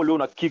hapo ball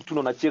una kick tu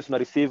una chase una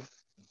receive,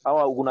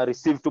 au una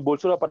receive to ball,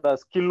 so unapata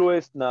skill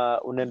wise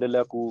na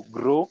unaendelea ku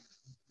grow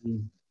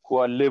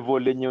kwa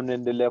level yenye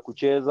unaendelea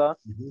kucheza.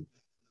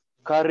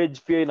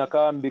 Courage pia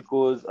inakaa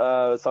because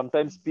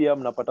sometimes pia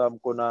mnapata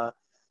mko na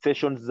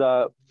sessions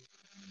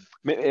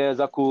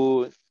za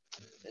ku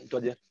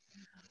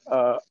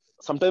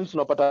sometimes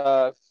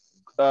unapata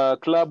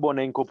club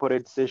wana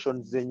incorporate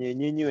sessions zenye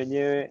nyinyi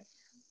wenyewe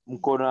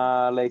mko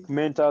na like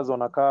mentors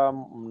wanakaa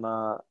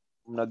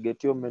mna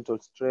get your mental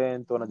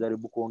strength,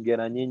 wanajaribu kuongea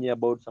na nyinyi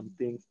about some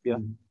things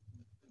pia.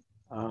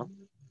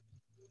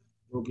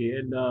 Okay,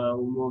 and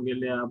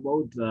umeongelea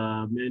about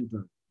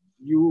mentors.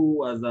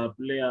 You as a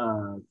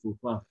player so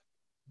far,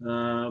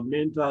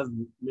 mentors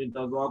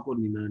wako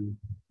ni nani?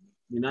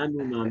 Ni nani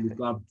una look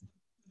up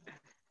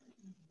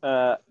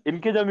to? In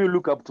Kenya me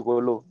look up to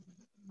Kolo.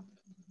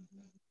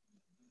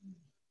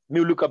 Me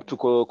look up to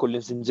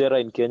Collins Injera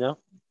in Kenya.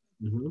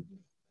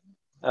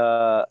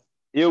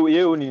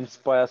 Yeye ni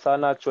inspire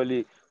sana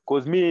actually,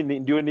 cause me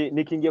ndio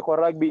nikiingia kwa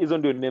rugby hizo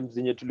ndio names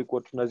zenye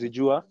tulikuwa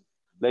tunazijua,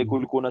 like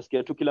ulikuwa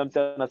unasikia tu kila mtu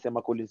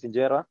anasema Collins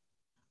Injera.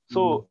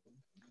 So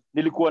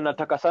nilikuwa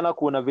nataka sana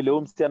kuona vile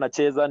Umsi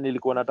anacheza,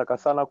 nilikuwa nataka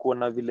sana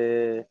kuona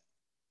vile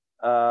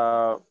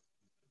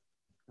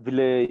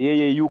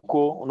yeye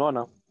yuko,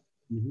 unaona.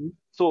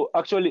 So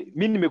actually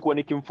mimi nimekuwa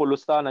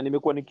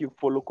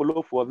nikimfollow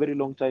Kolo for a very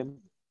long time.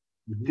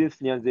 Since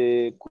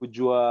nianze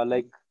kujua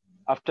like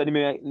after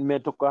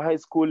nimetoka high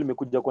school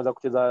nimekuja kwanza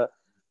kucheza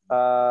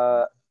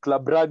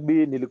club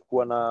rugby,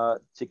 nilikuwa na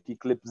check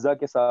clips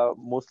zake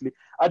mostly.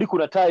 Hadi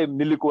kuna time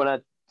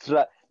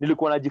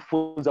nilikuwa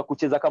najifunza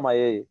kucheza kama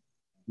yeye.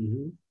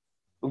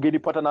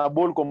 Ungenipata na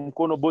ball kwa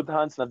mkono both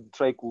hands na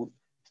try ku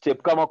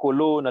step kama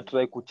Kolo na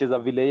try kucheza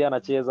vile yeye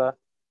anacheza.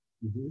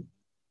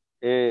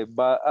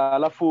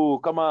 Alafu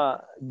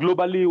kama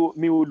globally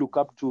me look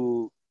up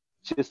to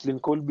Cheslin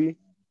Colby,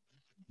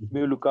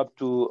 me look up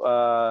to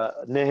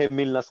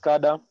Nehemil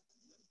Naskada,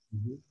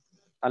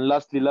 and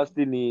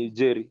lastly ni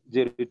Jerry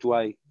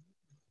Tuai.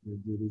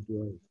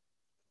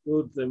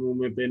 So tuseme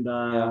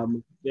umependa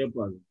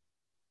Steppers.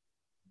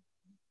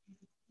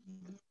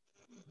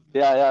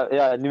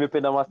 Yeah,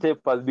 nimependa ma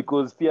Steppers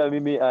because pia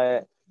mimi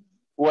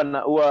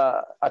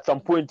huwa at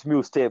some point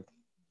me step.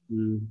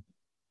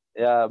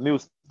 Me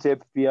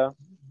step pia.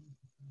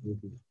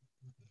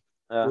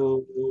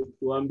 So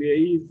tuambie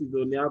hii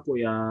season yako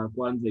ya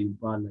kwanza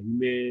Impala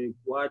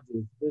imekuaje,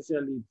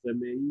 especially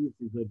tuseme hii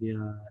season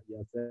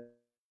ya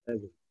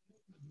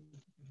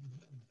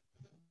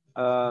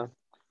 7.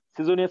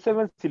 Season ya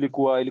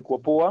 7 ilikuwa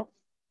poa.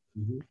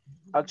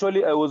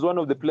 Actually I was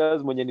one of the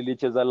players mwenye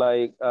nilicheza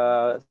like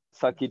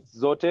circuits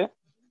zote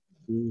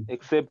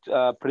except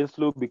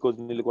Prince Luke,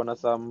 because nilikuwa na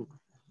some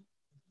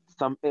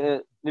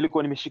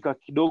nilikuwa nimeshika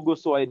kidogo,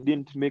 so I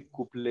didn't make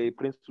ku play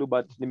Prince,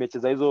 but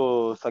nimecheza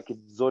hizo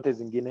circuits zote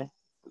zingine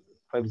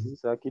 5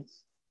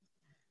 circuits.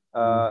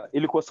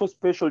 Ilikuwa so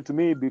special to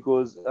me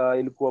because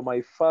ilikuwa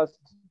my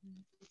first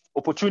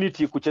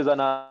opportunity kucheza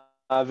na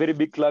a very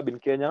big club in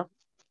Kenya.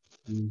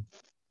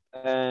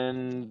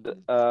 And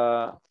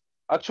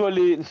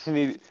actually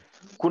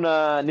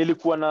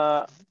nilikuwa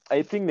na,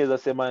 I think naweza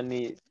sema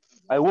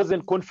I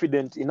wasn't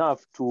confident enough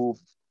to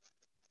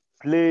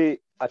play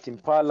at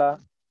Impala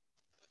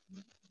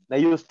na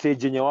hiyo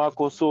stage yenye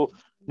wako, so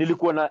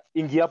nilikuwa na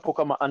ingia hapo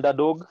kama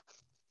underdog.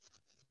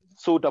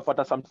 So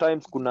utapata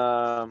sometimes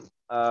kuna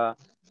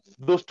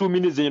those 2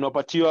 minutes zenye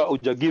unapatiwa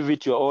uja give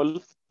it your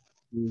all.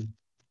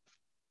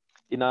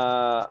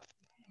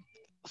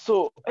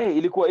 So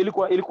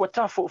ilikuwa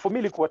tough for me,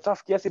 ilikuwa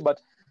tough kiasi, but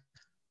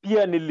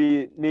pia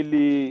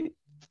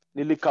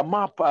come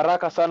up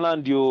haraka sana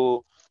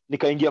ndio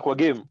nikaingia kwa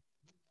game.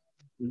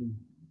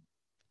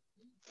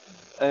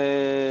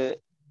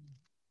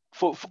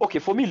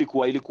 For me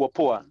ilikuwa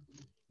poa,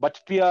 but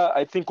pia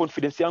I think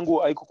confidence yangu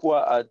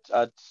haikuwa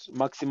at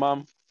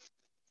maximum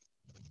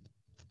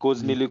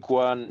because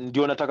nilikuwa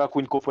ndio nataka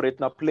kuincorporate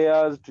na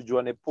players,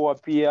 tujuane poa,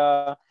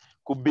 pia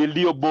kubuild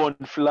hiyo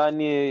bond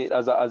fulani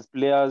as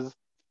players.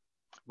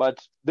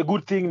 But the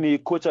good thing ni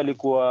coach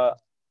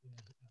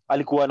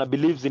alikuwa na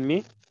believes in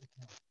me,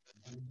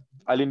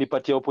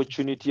 alinipatia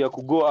opportunity ya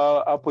kugo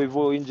hapo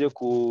hivyo nje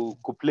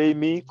ku play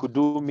me,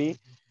 do me.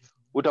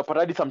 Utapata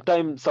hadi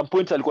some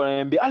points alikuwa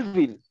ananiambia,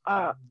 Alvin,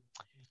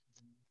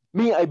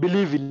 me I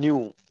believe in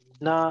you,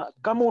 na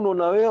kama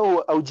unaona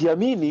wewe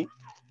aujiamini,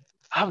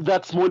 have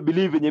that small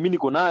belief yenye mimi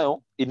niko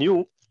nayo in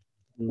you,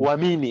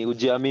 uamini,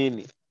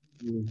 ujiamini.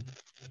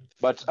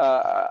 But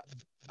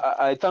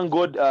I thank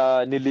God,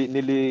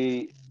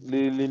 nili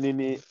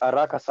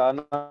haraka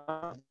sana,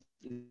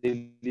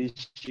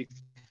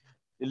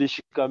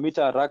 nilishika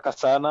mita haraka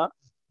sana.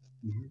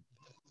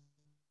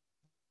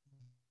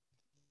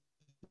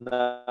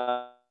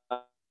 Na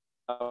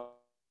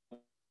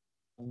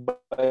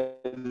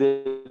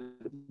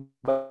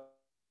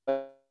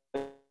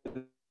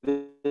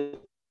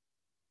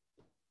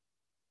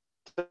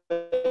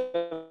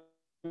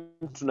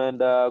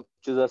tunaenda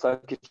kucheza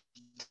circuit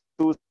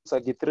 2,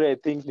 circuit 3, I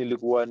think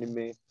nilikuwa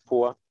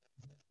nimepoa.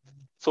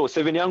 So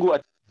 7 yangu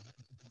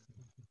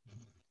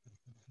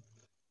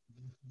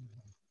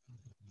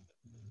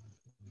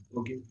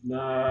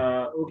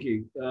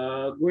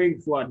going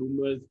forward, we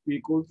will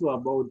speak also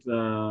about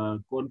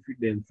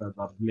confidence as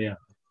a player.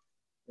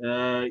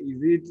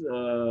 Is it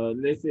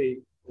let's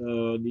say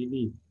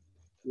Nini,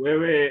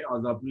 wewe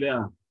as a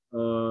player,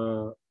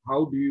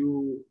 how do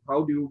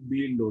you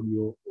build on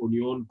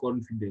your own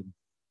confidence,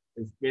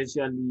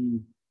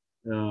 especially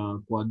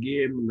kwa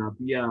game na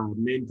pia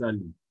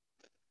mentally?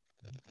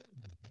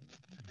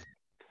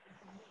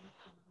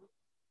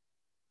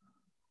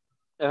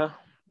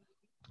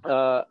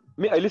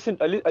 Me, I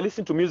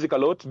listen to music a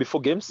lot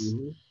before games.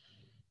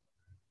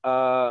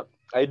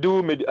 I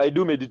do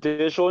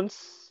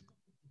meditations.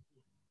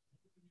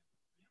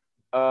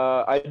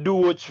 I do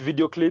watch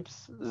video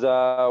clips za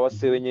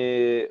wase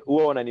wenye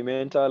huwa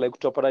wananimenta, like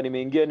utapata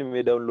nimeingia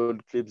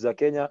download clips za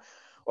Kenya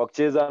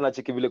wakicheza, na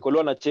cheki vile Kolo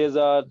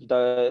anacheza,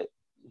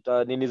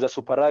 nini za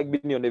Super Rugby,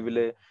 nione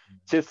vile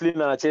Chesley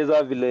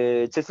anacheza,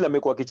 vile Chesley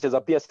amekuwa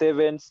akicheza pia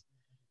sevens.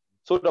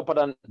 So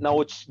utapata na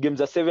watch games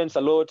za sevens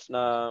a lot,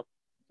 na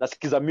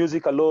nasikiza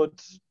music a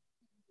lot,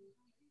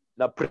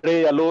 na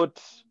pray a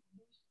lot,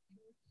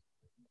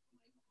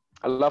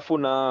 alafu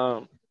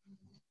na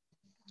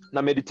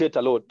meditate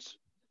a lot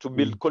to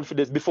build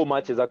confidence before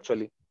matches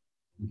actually.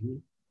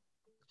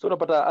 So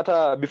unapata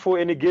hata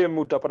before any game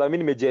utapata mimi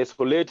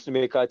nimejiisolate,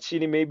 nimekaa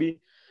chini, maybe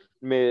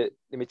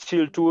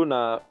chill tu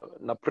na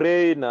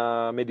pray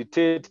na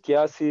meditate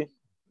kiasi.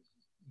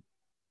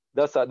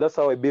 That's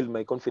how I build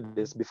my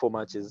confidence before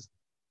matches.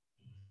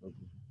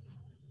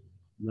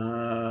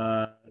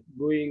 Na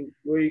going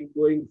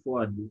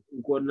forward,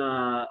 uko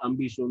na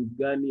ambitions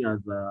gani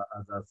as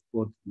a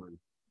sportsman?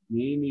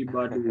 Nini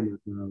bado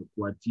unataka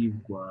kuachieve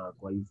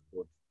kwa hii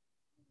sport?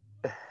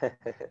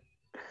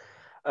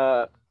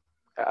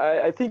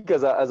 I think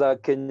as a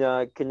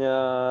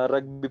Kenya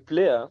rugby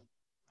player,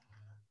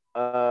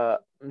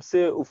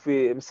 mse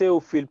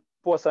ufeel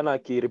poa sana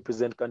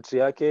akirepresent country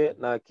yake,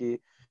 na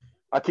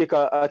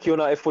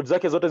akiona effort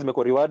zake zote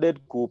zimekuwa rewarded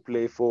ku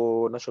play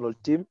for national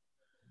team.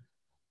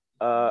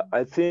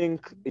 I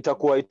think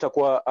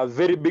itakuwa a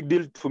very big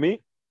deal to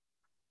me,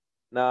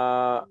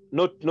 na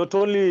not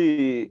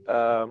only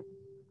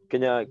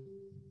Kenya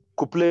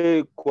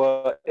kuplay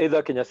kwa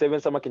either Kenya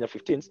 7s ama Kenya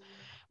 15s,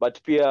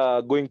 but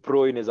pia going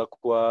pro inaweza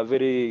kuwa a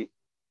very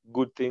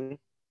good thing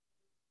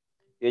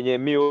yenye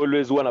me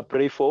always wanna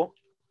pray for,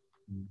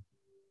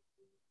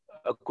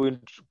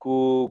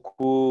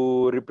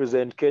 ku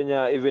represent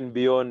Kenya even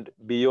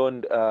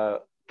beyond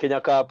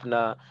Kenya Cup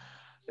na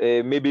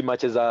maybe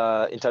matches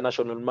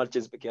international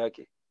matches peke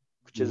yake.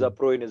 Kucheza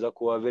pro inaweza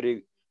kuwa a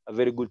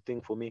very good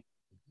thing for me.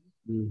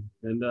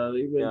 And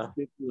even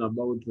speaking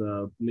about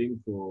playing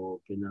for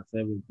Kenya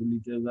 7,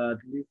 tulicheza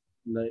at least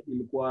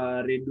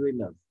ilikuwa Red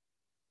Whalers.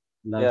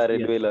 Yeah,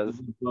 Red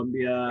Whalers.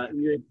 Tuambia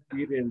hiyo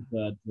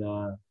experience at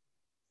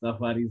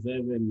Safari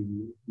 7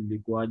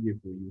 ilikuwaje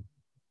for you?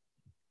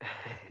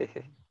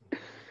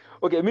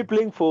 Okay, me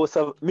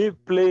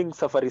playing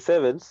Safari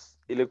 7s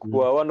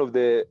ilikuwa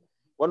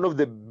one of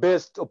the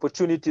best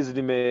opportunities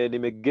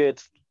nime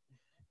get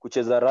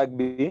kucheza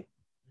rugby.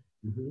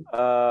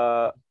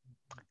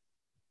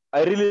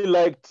 I really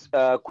liked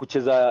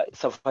kucheza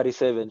Safari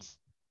 7s.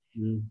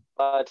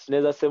 But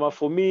naweza sema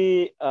for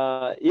me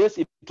yes,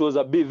 it was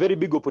a very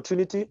big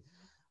opportunity,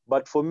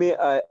 but for me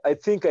I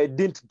think I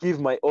didn't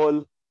give my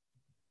all.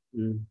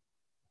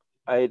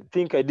 I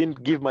think I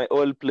didn't give my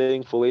all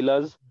playing for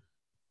Whalers.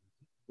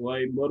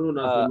 Why mbona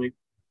unasema?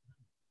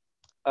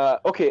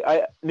 Okay,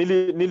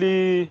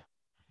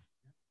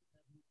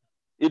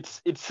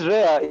 it's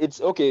rare.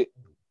 It's okay.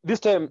 This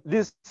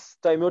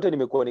time yote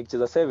nimekuwa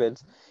nikicheza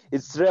 7s.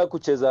 It's rare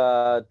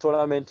kucheza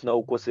tournament na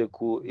ukose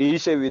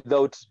kuisha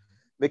without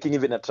making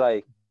even a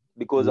try,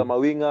 because I'm a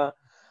winger,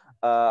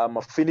 I'm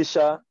a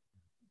finisher.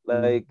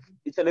 Like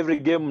each and every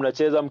game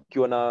mnacheza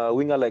mkiwa na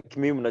winger like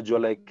me, mnajua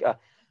like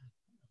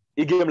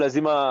hii game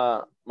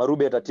lazima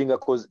Marube atatinga,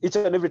 cause each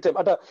and every time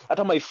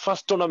hata my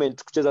first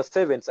tournament kucheza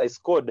 7s I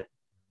scored.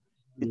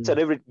 Each and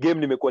every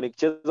game nimekuwa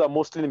nikicheza,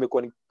 mostly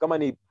nimekuwa kama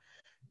ni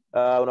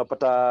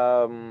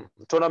unapata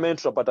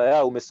tournament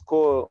unapata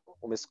umescore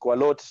a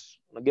lot,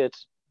 una get.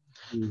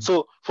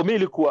 So for me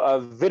ilikuwa a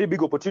very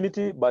big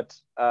opportunity, but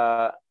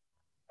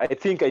I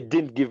think I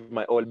didn't give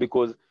my all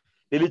because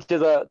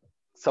nilicheza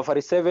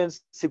Safari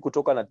 7s si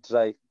kutoka na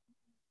try.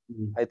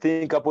 I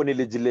think hapo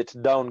nilijilet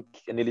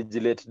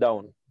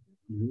down.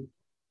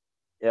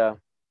 Yeah.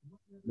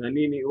 Na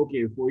nini,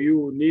 okay, for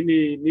you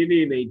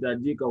nini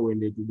inahitajika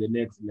uende to the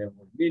next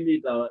level?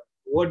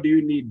 What do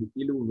you need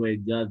ili uwe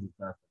judge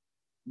sasa?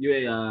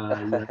 Yeye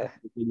ya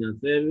Kenya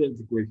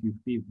 7s kwa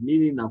 15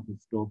 nini na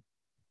kustop?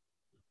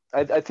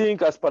 I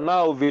think as per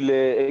now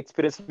vile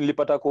experience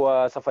nilipata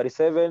kwa Safari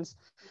 7s,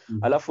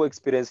 alafu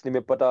experience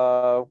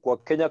nimepata kwa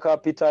Kenya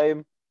Cup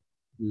time.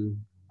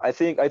 I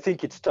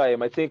think it's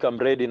time. I think I'm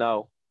ready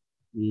now.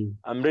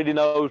 I'm ready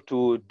now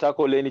to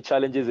tackle any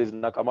challenges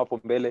na kama hapo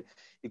mbele,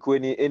 ikuwe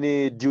ni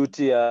any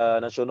duty ya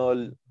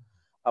national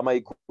ama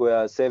ikuwe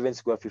ya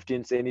 7s kwa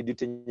 15s, any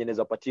duty yenye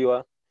inaweza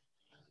patiwa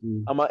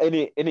ama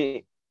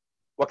any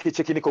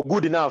wakicheki niko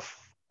good enough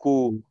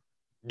ku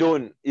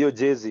don hiyo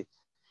jersey.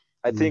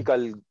 I think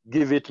I'll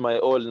give it my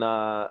all,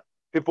 na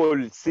people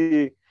will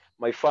see,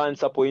 my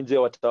fans hapo nje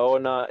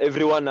wataona,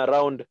 everyone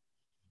around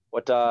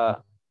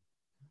wata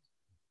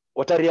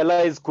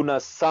realize kuna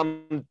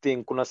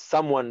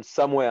someone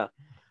somewhere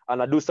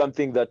ana do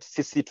something that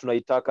sisi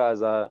tunaitaka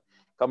as a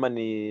kama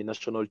ni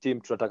national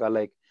team, tunataka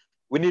like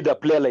we need a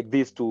player like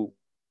this to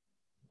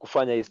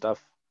kufanya hii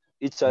stuff.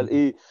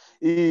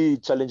 Hii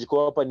challenge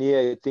kwa hapa ni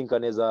yeye, I think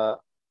anaweza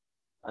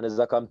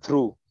come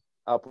through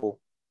hapo.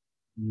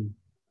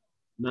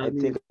 I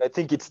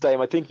think it's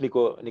time. I think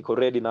niko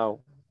ready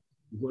now.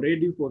 Uko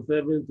ready for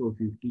 7s or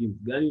 15s?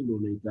 Gani ndio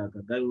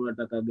unaitaka? Gani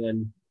unataka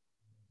gani?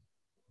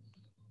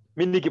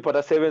 Mimi nikipata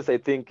 7s I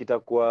think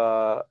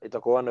itakuwa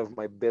one of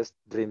my best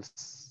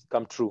dreams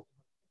come true.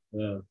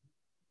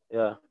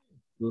 Yeah.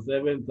 So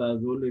 7s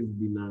has always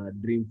been a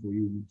dream for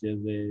you.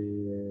 Mcheze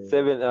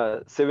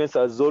 7s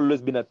has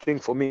always been a thing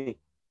for me.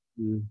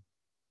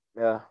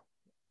 Yeah.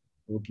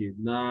 Okay.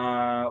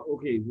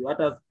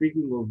 Hata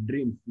speaking of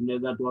dreams,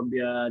 unaweza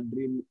tuambia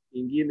dream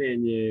ingine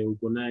yenye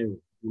uko nayo,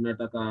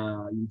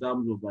 unataka in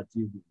terms of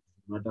achievement,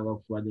 unataka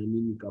kufanya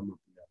nini kama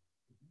player?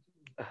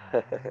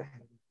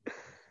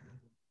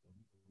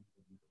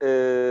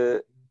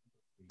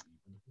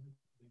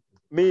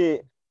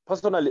 Me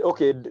personally,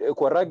 okay,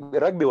 kwa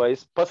rugby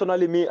wise,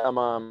 personally me I'm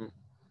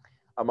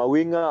a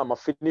winger, I'm a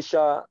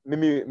finisher.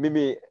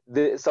 Mimi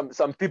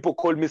some people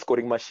call me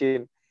scoring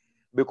machine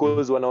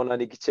because wanaona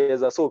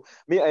nikicheza. So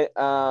me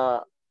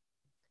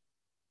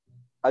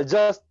I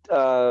just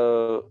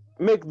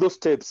make those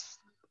steps,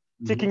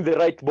 ticking the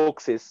right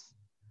boxes,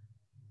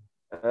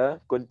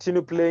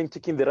 continue playing,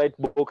 ticking the right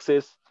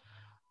boxes.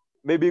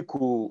 Maybe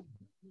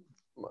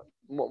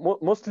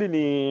mostly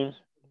ni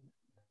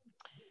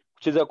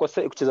kucheza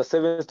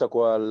 7s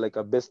itakuwa like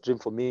a best dream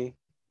for me.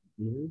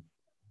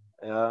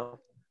 Yeah.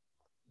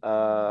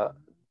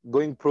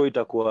 Going pro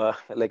itakuwa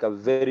like a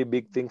very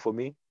big thing for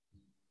me.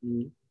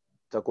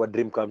 Itakuwa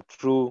dream come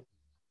true.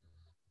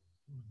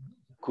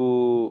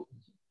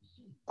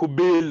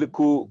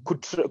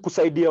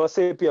 Kusaidia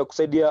wase pia,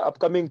 kusaidia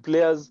upcoming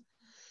players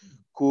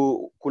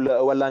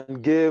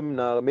learn game,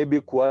 na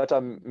maybe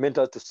kuata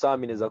mentor to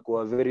some inaweza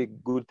kuwa very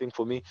good thing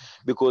for me,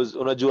 because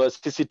unajua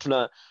sisi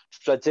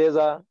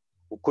tutacheza,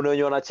 kuna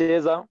wenye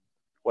wanacheza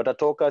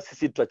watatoka,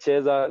 sisi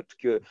tutacheza,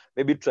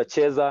 maybe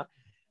tutacheza,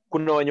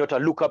 kuna wenye wata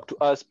look up to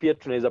us, pia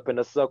tunaweza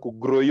penda sasa ku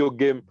grow hiyo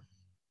game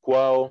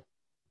kwao,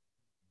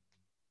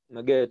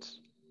 na get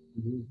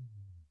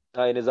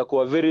inaweza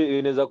kuwa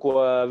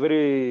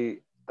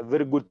very a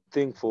very good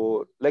thing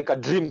for like a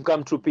dream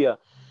come true pia,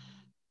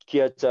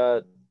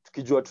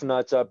 tukijua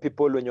tunaacha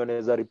people wenye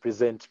wanaweza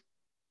represent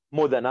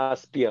more than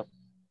us pia.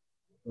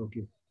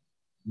 Okay.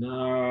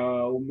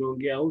 Na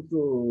umeongea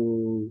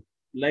also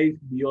life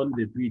beyond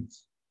the pitch.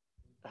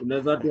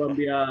 Unaweza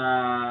tuambia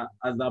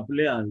as a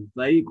player,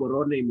 sasa hii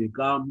corona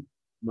imekam,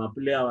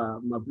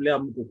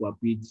 maplayer mko kwa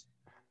pitch.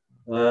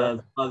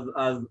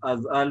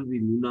 As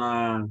Alvyn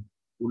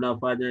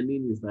unafanya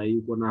nini sasa hii?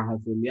 Uko na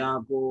hustle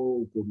yako,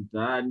 uko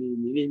mtaani,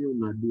 ni nini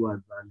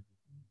unadua sana?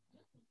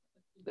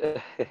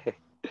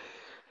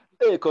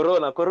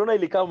 Corona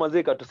ilikaa mazee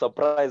ikatu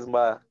surprise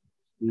mbaya.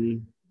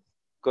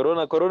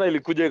 Corona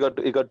ilikuja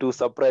ikatu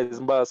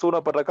surprise mbaya. So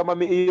unapata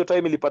kama hiyo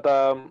time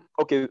ilipata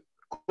okay,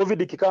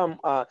 COVID ikikam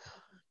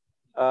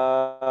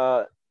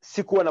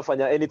sikuwa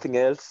nafanya anything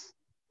else.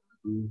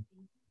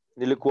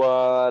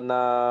 Nilikuwa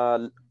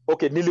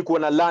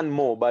na learn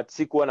more, but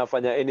sikuwa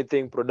nafanya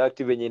anything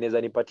productive yenye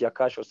inaweza nipatia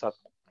cash or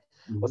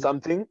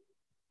something.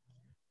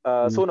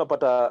 So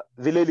unapata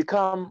vile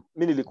ilikam,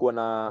 mimi nilikuwa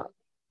na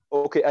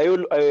okay,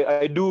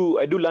 I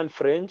do learn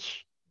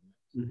French.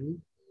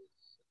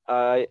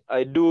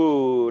 I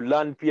do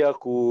learn pia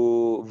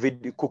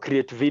ku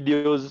create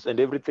videos and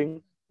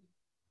everything.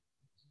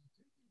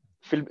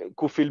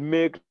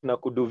 Filmake na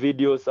kudo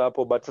videos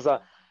hapo, but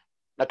sasa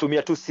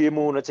natumia tu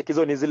simu.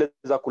 Unachekizo ni zile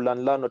za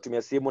kulearn,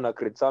 natumia simu na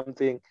create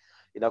something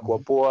inakuwa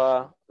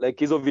poa.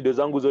 Like hizo video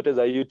zangu zote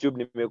za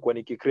YouTube nimekuwa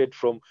create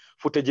from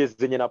footages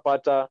zenye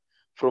napata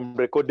from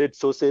recorded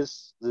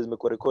sources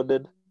zimekuwa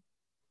recorded.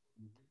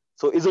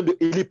 So hizo ndio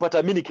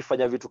ilipata mimi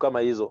nikifanya vitu kama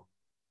hizo.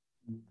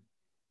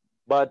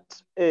 But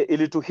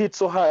ili to hit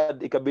so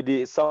hard,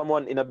 ikabidi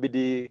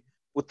inabidi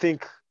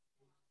think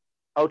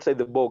outside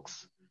the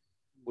box.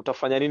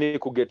 Utafanya nini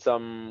ku get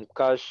some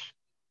cash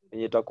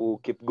yenye itaku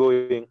keep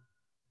going.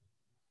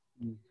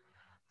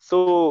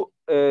 So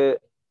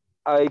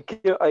I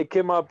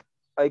came up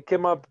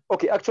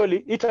okay, actually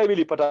hii time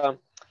ilipata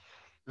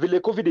vile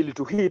COVID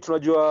ilitu hit,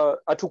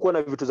 unajua hatukuwa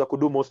na vitu za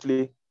kudu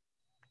mostly,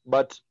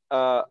 but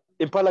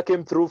Impala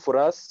came through for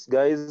us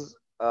guys.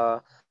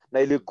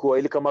 Na ili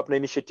come up na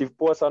initiative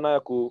poa sana ya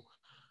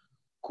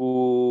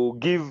ku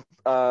give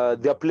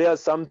their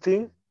players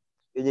something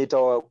yenye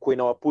itakuwa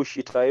ina push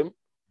it time.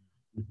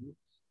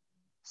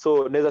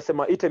 So naweza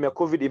sema hii time ya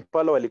COVID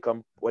Impala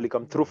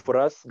walikam through for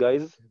us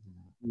guys.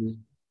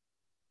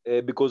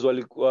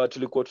 Because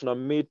tulikuwa tuna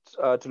meet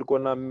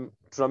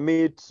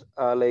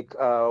like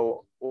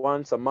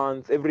once a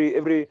month,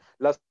 every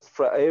last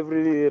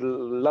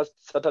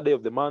Saturday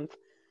of the month.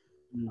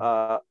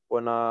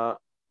 Wanna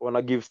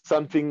give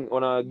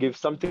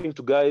something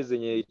to guys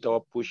yenye itawa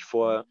push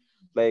for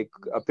like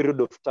a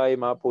period of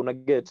time hapo, una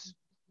get.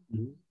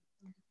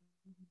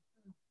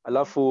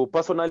 Alafu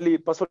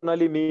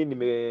personally mi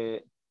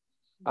nime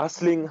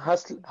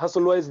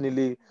hustle wise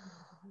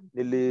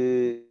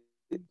nili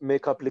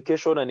make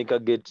application na nika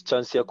get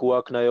chance ya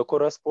kuwork na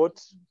Yokora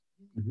Sports.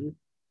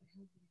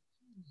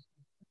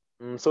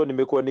 So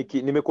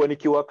nimekuwa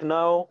nikiwork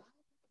now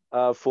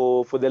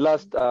for the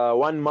last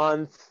 1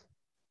 month.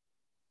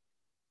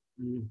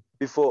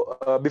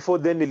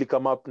 Before then nili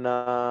come up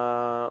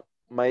na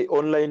my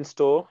online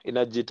store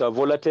inajita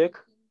Volatech.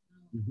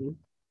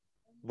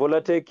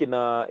 Volatech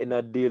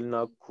ina deal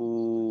na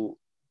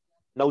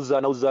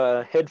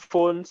nauza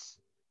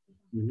headphones,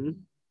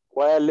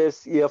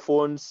 wireless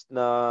earphones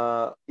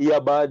na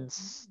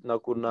earbuds na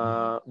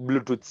kuna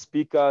Bluetooth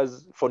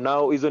speakers. For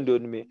now hizo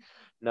ndio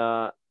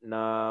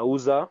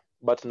nauza,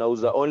 but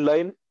nauza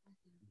online.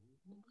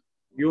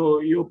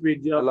 Yo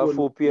page yako,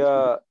 alafu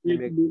pia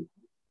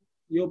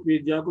yo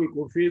page yako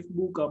iko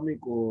Facebook ama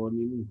iko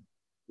nini?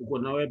 Uko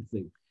na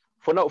website?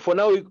 For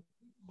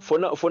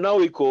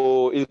now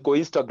iko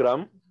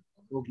Instagram.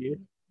 Okay.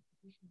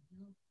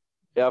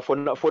 Yeah,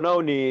 for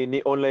now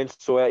ni online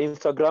store ya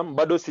Instagram.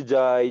 Bado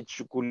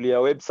sijaichukulia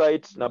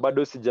website na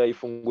bado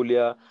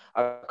sijaifungulia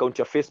account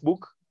ya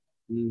Facebook.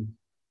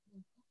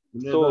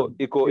 So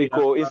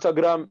iko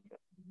Instagram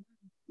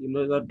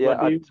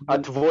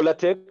at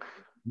Volatech.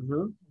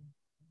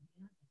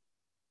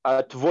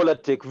 At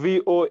Volatech,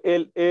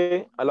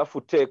 VOLA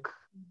alafu tech.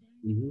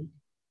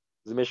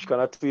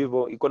 Zimeshikana tu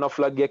hivyo. Iko na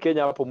flag ya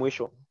Kenya hapo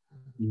mwisho.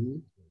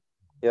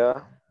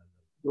 Yeah.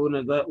 So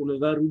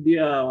unaweza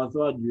rudia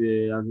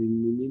waswajue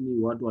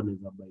nini watu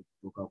wanaweza buy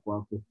kutoka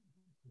kwako?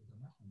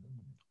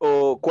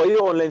 Kwa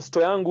hiyo online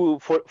store yangu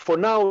for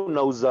now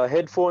nauza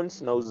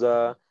headphones,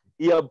 nauza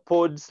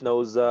earpods,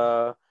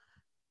 nauza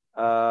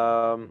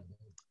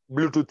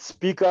Bluetooth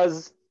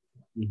speakers.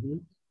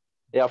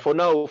 Yeah, for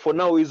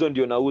now hizo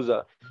ndio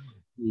nauza.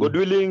 God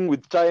willing,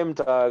 with time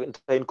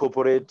ta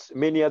incorporate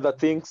many other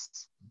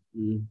things.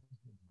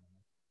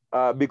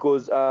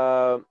 Because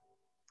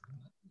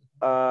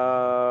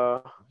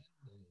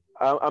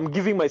I'm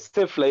giving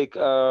myself like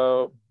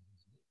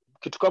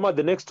kitu kama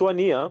the next 1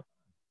 year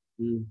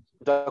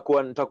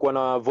nitakuwa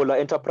na Vola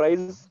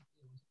Enterprise.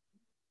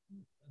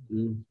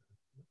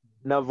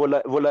 Na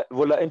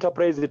Vola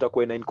Enterprise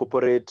itakuwa ina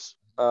incorporate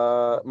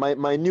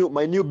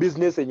my new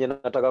business yenye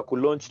nataka ku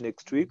launch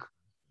next week.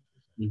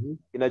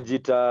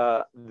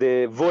 Inajita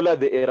the Vola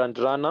the Errand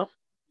Runner.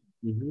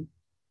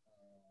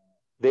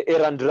 The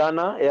Errand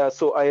Runner, yeah,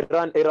 so I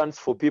run errands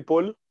for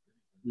people.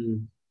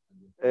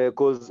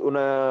 Because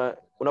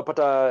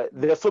unapata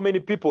there are so many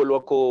people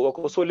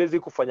wako so lazy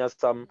kufanya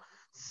some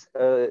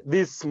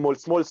these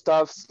small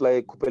stuffs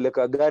like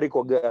kupeleka gari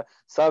kwa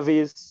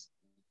service,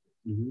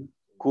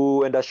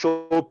 kuenda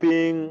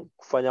shopping,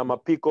 kufanya ma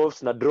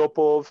pick-offs na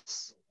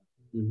drop-offs.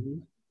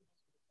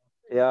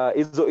 Yeah,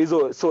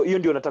 hizo so hiyo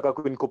ndio nataka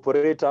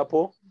kuincorporate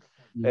hapo.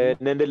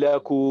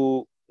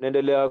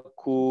 Naendelea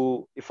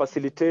ku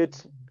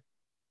facilitate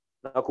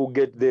na ku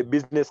get the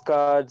business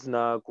cards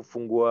na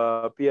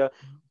kufungua pia.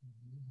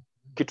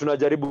 Kitu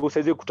najaribu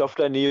saizi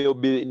kutafuta ni hiyo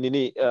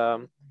nini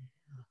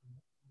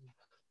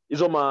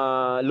hizo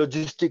ma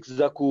logistics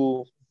za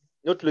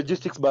not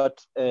logistics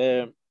but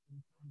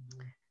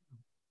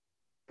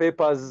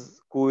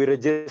papers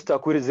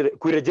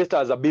kuregister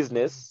as a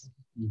business.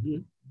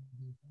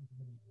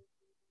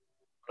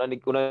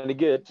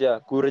 Unaniget,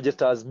 yeah,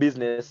 kuregister as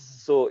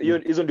business. So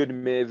hizo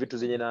ndio vitu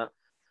zenye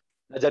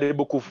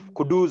najaribu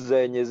kudu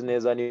zenye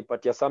zinaweza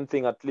nipatia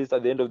something at least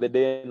at the end of the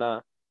day,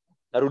 na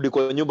narudi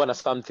kwa nyumba na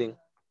something.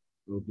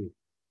 Okay.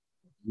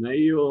 Na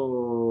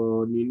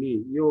hiyo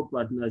hiyo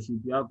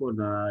partnership yako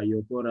na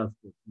Yokora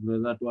Sport,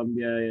 unaweza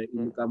tuambia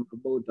income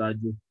about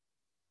aje?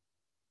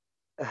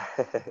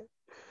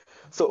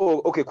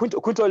 So okay,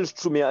 Quinto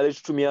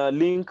alitumia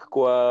link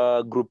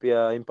kwa group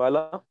ya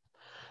Impala,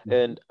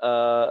 and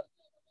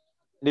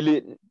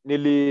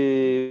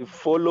nili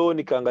follow,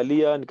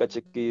 nikaangalia,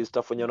 nikacheki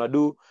stuff wenye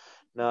wanadu,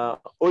 na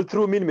all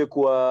through mimi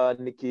nimekuwa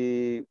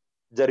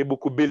nikijaribu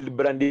kubuild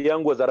brand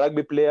yangu as a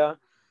rugby player,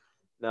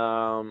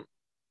 na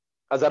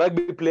as a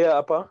rugby player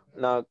hapa,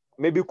 na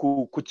maybe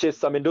chase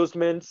some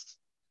endorsements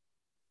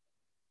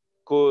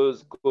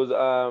cause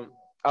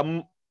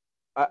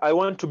I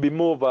want to be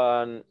more of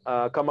an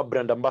kama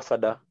brand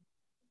ambassador.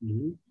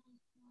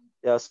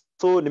 Yeah,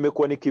 so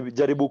nimekuwa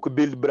nikijaribu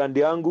kubuild brand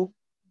yangu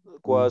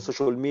kwa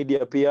social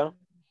media pia.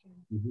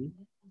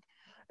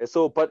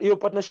 So hiyo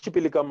partnership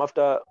ilikam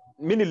after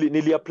mimi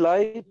nili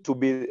apply to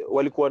be,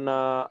 walikuwa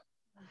na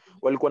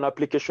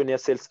application ya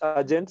sales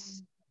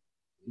agents.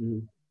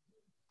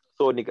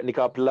 So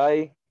nika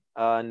apply,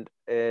 and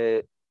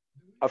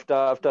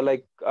after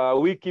like a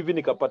week hivi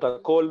nikapata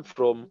call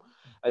from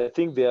I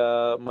think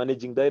their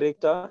managing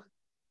director.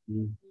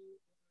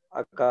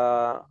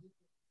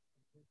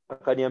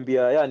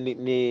 Akaniambia ya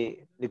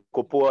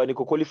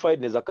niko qualified,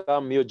 naweza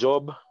come hiyo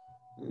job,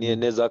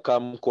 naweza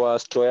come kwa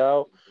store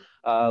yao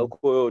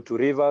huko to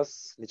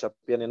Rivers,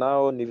 nichapiane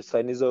nao, ni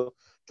sign hizo,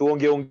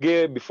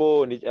 tuongee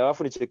before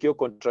alafu nichekio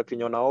contract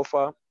yenye na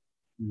offer.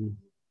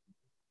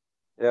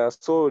 Yeah,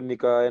 so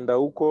nikaenda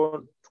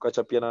huko,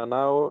 tukachapiana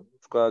nao,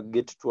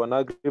 get to an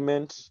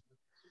agreement,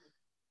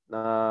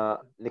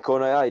 na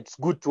nikaona it's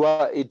good to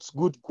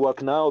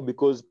work now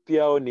because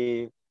pia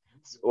ni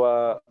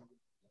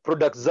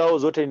products zao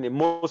zote ni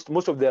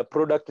most of their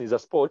product is a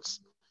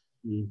sports.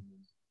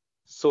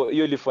 So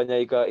hiyo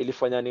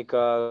ilifanya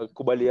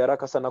nikakubali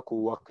haraka sana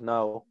ku work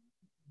nao.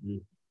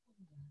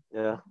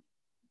 Yeah.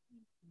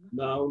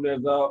 Now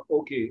unaweza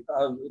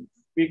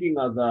speaking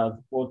as a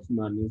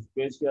sportsman,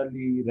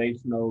 especially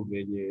right now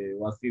when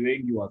wasi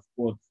wengi wa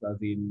sports,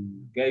 as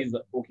in guys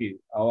they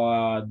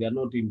are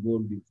not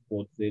involved in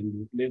sports,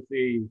 and let's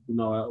say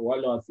kuna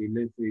wale wasi,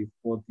 let's say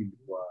sports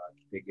ilikuwa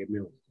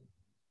kitegemeo.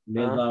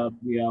 Unaweza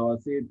pia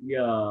wasi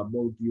pia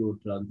about your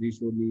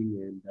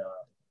transitioning, and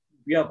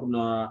pia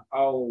kuna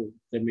au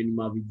semeni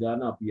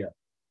mavijana pia,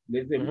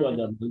 let's say mtu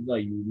anaanza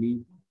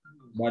uni,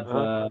 but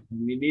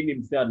ni nini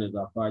msee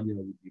anaweza fanya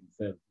with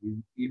himself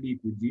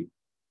ili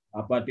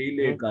apate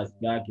ile kazi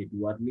yake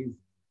tu, at least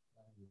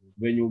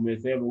venye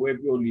umesema wewe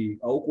pia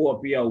haukuwa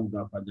pia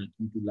unafanya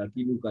kitu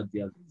lakini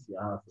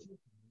ukajianzisha hasa.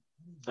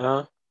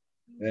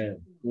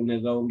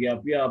 Unaweza ongea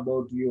pia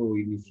about hiyo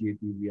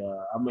initiative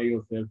ya ama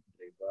hiyo self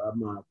drive,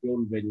 ama pia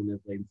venye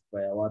unaweza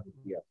inspire watu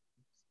pia.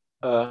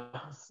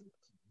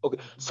 Okay,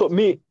 so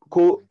me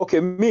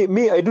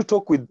I do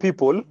talk with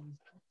people.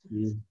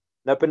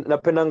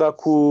 Napendanga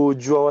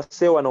kujua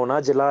wasee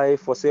wanaonaje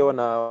life, wasee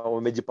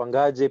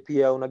wamejipangaje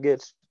pia, una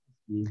get.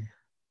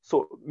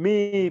 So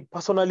me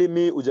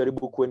personally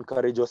ujaribu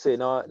ku-encourage wasee,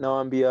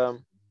 nawaambia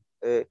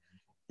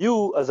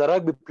you as a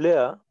rugby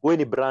player, wewe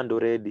ni brand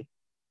already.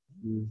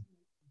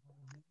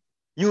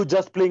 You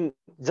just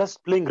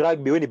playing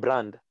rugby, wewe ni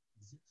brand.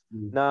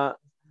 Na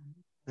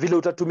vile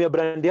utatumia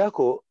brand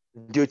yako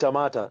ndio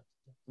itamata,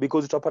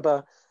 because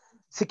utapata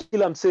si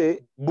kila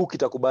msee book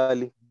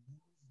itakubali.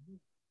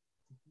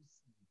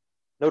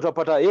 Na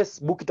utapata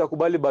yes book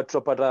itakubali, but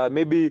utapata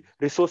maybe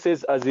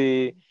resources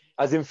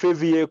as in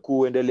favor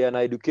kuendelea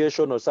na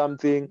education or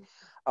something,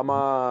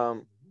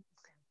 ama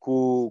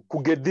ku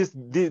get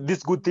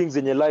this good things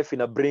in your life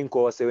in a bring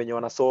kwa wase wenye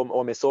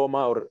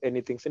wamesoma or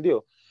anything,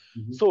 ndio.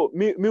 So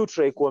me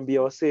utry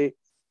kuambia wase,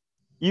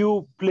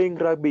 you playing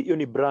rugby, you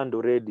ni brand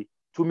already,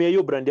 tumia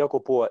hiyo brand yako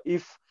poa.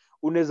 If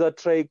unaweza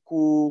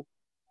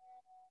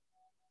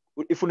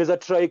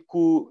try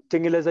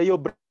kutengeleza hiyo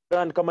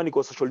brand, kama ni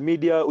kwa social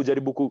media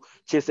ujaribu ku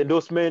chase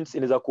endorsements,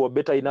 inaweza kuwa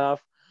better enough.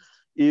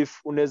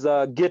 If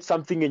unaweza get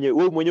something yenye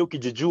wewe mwenyewe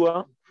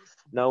ukijijua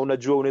na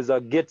unajua unaweza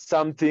get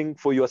something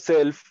for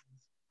yourself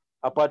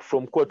apart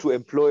from kuwa to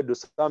employed or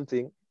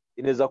something,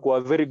 inaweza kuwa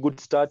a very good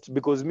start,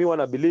 because me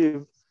wanna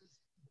believe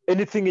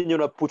anything yenye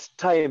una put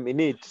time in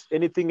it,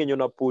 anything yenye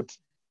una put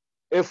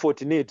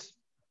effort in it,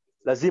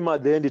 lazima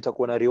at the end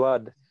itakuwa na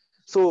reward.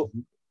 So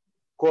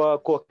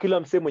kwa kila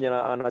msee mwenye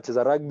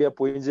anacheza rugby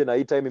hapo nje na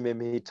hii time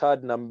imemhit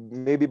hard na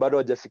maybe bado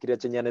hajafikiria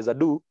chenye anaweza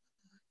do,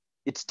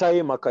 it's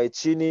time akae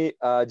chini,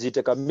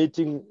 ajiteka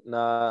meeting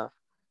na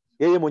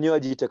yeye mwenyewe,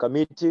 ajiteka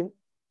meeting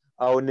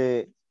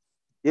aone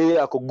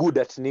yeye ako good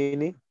at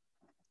nini,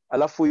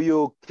 alafu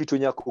hiyo kitu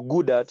yenye ako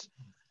good at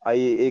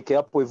aiweke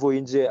hapo hivyo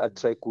nje,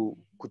 atry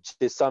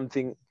kuchase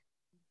something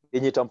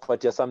yenye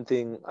itampatia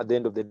something at the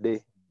end of the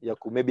day, ya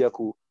maybe ya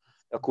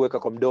kuweka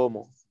kwa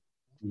mdomo.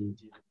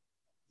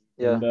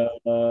 Yeah. And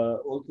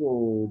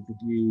also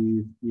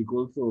speak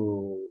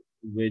also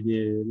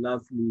venye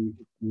lastly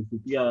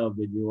kusikia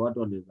venye watu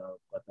wanaweza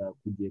kupata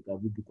kujiweka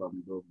vitu kwa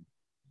mdomo.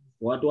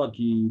 Watu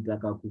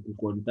wakitaka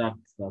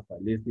kukucontact sasa,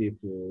 let's say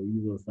for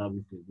hizo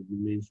services, you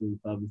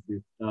mentioned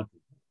services tatu.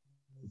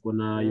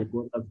 Kuna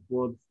Yokora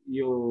Sports,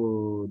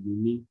 hiyo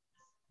nini,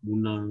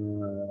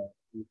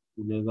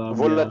 unaweza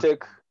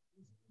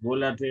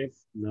Volatech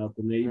na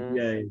kuna hii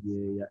pia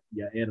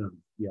ya Errand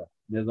pia.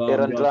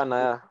 Errand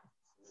Runner,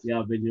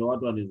 ya venye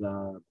watu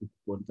wanaweza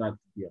kucontact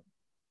pia.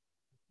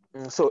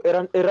 So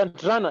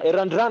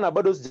Errand Runner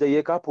bado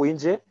sijaiweka hapo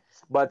nje,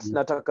 but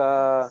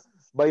nataka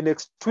by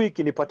next week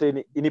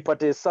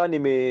inipate saa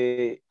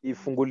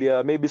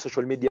nimeifungulia maybe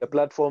social media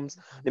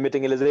platforms,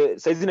 nimetengeneza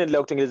saizi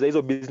naendelea kutengeneza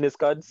hizo business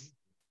cards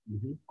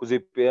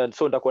kuzipea,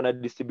 so nitakuwa na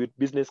distribute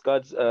business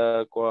cards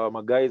kwa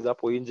maguys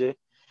hapo nje.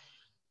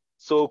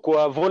 So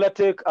kwa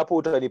Volatech hapo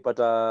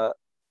utanipata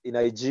in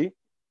IG,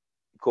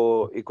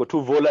 iko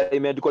tu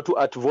imeandikwa tu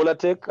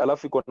 @Volatech,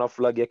 alafu iko na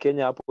flag ya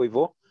Kenya hapo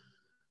hivyo.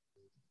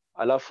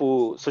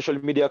 Alafu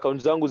social media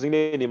accounts zangu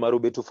zingine ni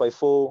Marube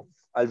 254,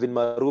 Alvyn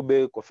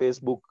Marube kwa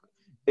Facebook,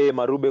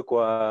 Marube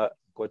kwa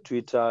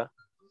Twitter,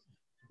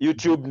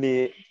 YouTube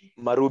ni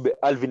Marube,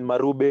 Alvyn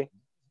Marube.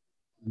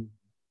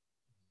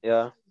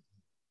 Yeah.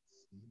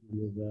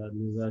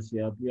 Niza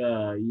share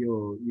pia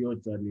hiyo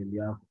channel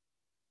yako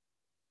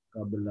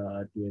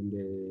kabla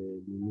tuende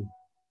nini.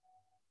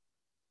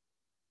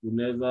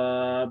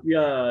 Unaweza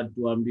pia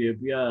tuambie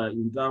pia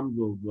in terms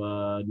of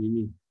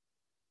nini,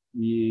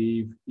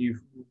 if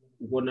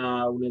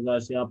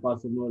unaweza share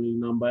personal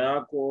number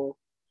yako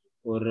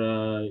or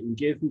in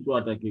case mtu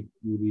atake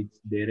ku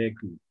reach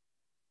directly.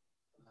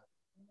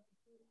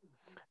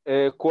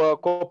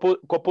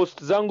 Kwa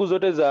post zangu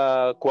zote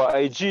za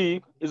kwa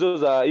IG hizo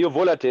za hiyo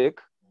Volatech,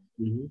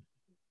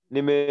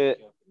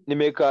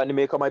 nimeka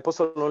my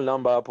personal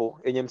number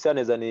hapo yenye msee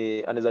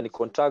anaweza ni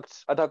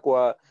contact. Hata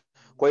kwa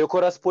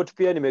Yokora Sport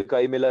pia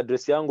nimeka email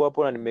address yangu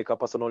hapo, na nimeka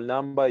personal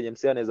number yenye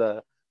msee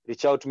anaweza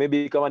reach out,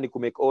 maybe kama ni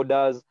kumake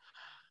orders,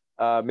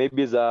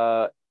 maybe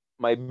za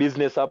my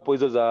business hapo,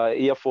 hizo za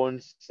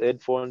earphones,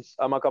 headphones,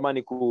 ama kama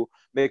ni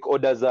make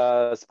orders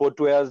za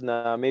sportwears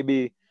na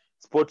maybe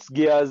sports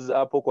gears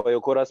hapo kwa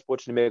Yokora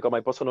Sport, nimeweka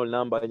my personal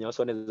number yenye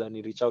watu wanaweza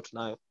ni reach out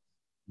nayo.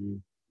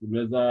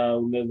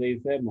 Unaweza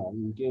isema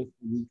in case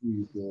mtu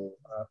yuko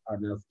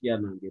anasikia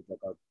na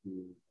angetaka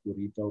ku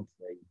reach out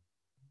zaidi.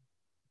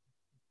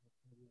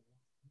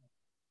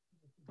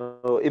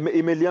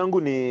 Email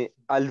yangu ni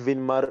Alvyn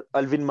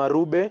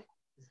Marube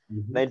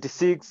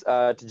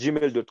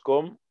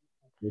 96@gmail.com.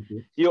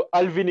 Hiyo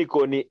Alvyn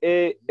iko ni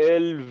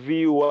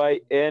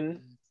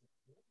ALVYN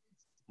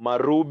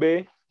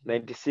Marube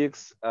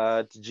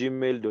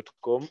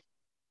 96@gmail.com.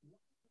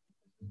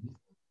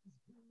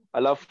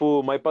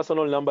 Alafu my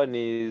personal number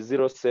ni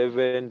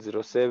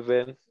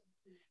 0707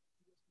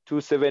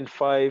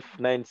 275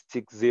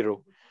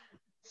 960.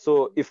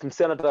 So if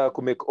msee anataka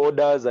ku make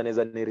orders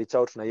anaweza ni reach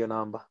out na hiyo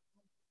number.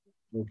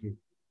 Okay.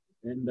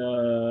 And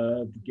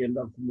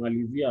tukienda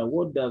kumalizia,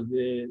 what does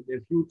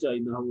the future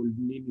in hold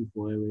nini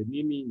for wewe?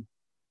 Nini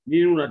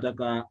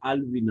unataka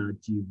Alvyn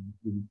achieve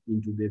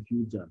into the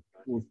future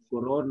post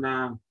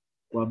corona,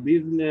 kwa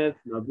business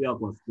na pia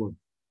kwa sport?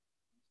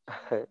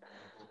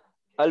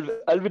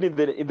 Alvyn in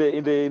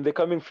the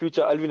coming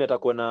future, Alvyn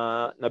atakuwa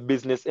na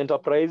business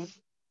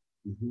enterprise.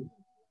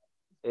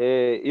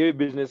 Hiyo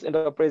business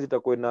enterprise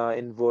itakuwa na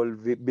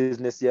involve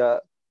business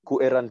ya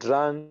ku Errand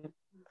Run,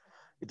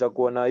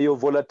 itakuwa na hiyo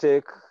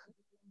Volatech,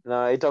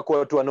 na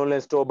itakuwa tu an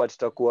online store, but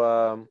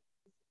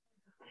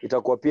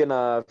itakuwa pia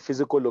na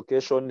physical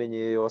location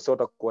yenye wase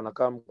watakuwa na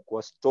come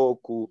kwa store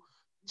ku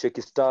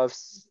check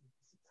staffs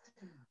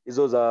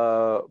hizo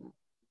za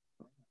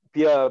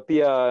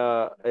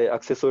pia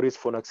accessories,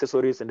 phone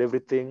accessories and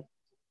everything.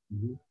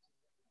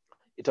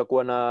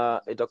 Itakuwa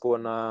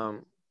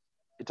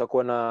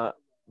na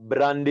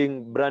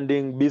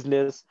branding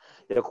business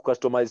ya ku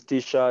customize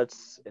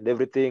t-shirts and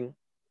everything.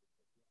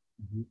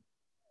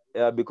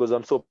 Yeah, because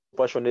I'm so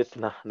passionate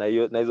na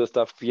hizo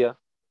stuff pia.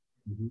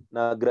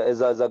 Na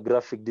za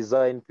graphic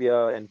design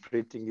pia and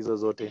printing hizo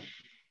zote.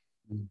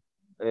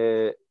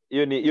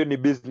 Hiyo ni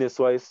business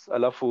wise.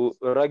 Alafu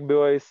rugby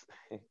wise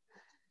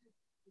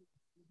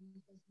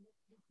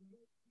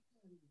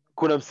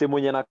kuna msee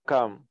mwenye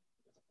anakam.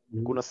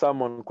 Kuna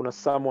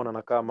someone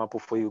anakam hapo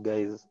for you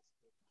guys.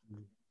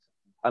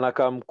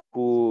 anakam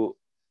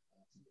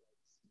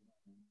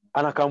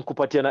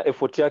kupatia na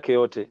effort yake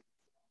yote,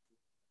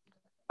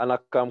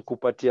 anakam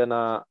kupatia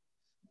na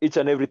each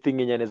and everything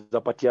yenye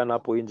anaweza patiana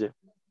hapo nje,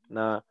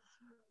 na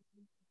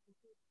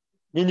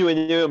nyinyi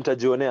wenyewe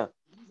mtajionea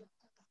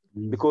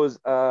because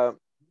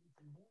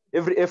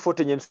every effort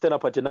yenye msitana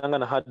patiana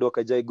na hard work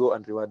ajai go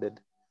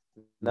unrewarded.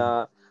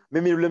 Na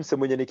mimi yule mse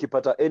mwenye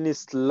nikipata any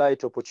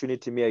slight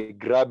opportunity I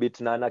grab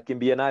it na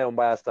nakimbia nayo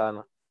mbaya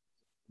sana.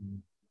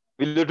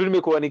 Vile tu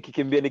nimekuwa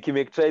nikikimbia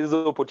nikimake try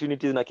hizo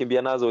opportunities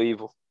nakimbia nazo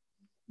hivyo.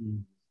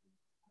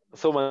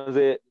 So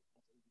manze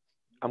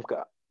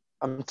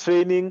I'm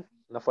training,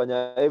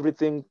 nafanya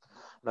everything,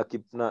 na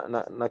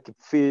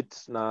keep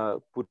fit, na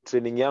put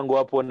training yangu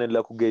hapo,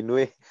 naendelea kugain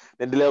weight,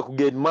 naendelea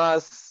kugain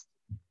mass.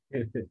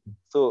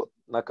 So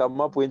na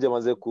kama hapo nje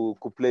manze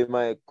ku play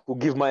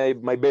give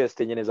my best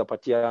yenye naweza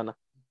patiana.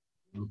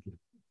 Okay.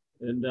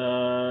 And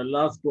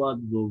last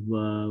words of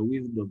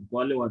wisdom kwa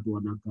wale watu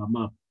wana come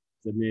up,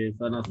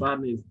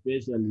 sana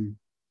especially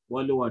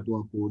wale watu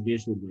wa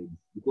nationwide,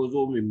 because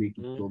wao make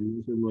it from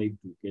nationwide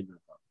to Kenya.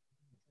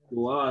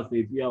 So hawa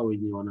pia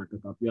wenye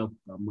wanataka pia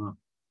come up,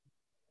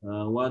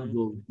 words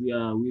of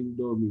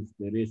wisdom,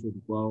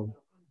 inspiration kwao.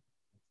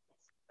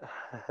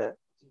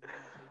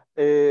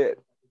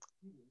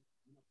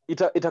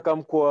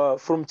 Itakam kwa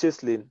from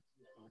Cheslin.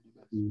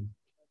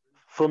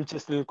 From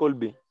Cheslin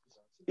Colby.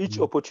 Each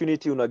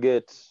opportunity una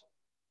get,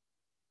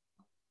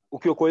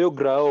 ukiwa kwa hiyo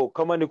grao,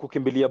 kama ni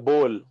kukimbilia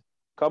ball,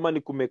 kama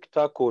ni kumake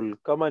tackle,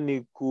 kama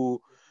ni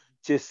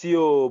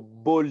kuchesio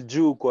ball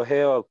juu kwa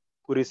hewa,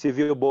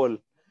 kureceive your ball,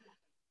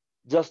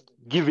 just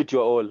give it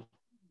your all.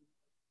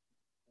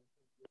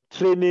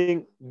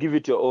 Training, give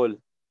it your all.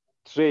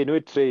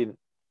 Train.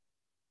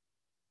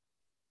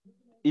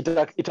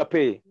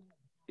 Itapay.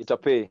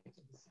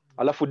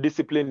 Alafu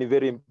discipline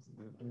ni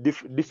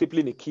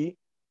discipline ni key.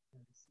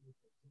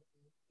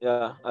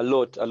 Yeah, a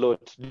lot.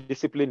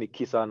 Discipline ni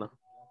key sana.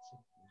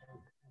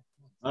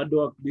 Hard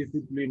work,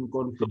 discipline,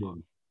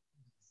 confidence.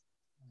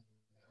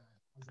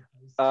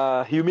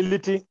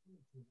 Humility,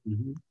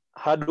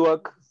 hard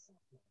work,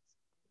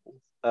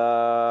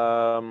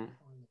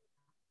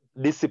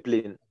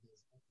 discipline.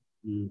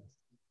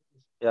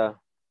 Yeah.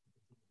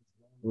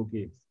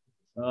 Okay.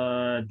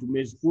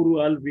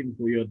 Tumeshukuru Alvyn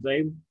for your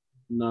time,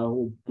 na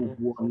hope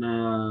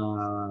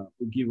kuona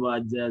ukiva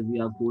jazi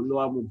ya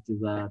polo ama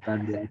kucheza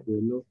kando ya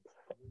polo.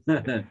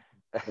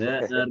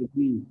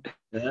 RB.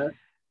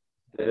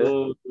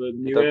 So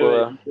ni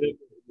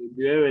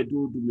wewe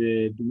tu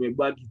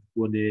tumebaki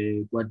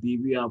kuone kwa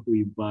TV hapo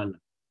Impala.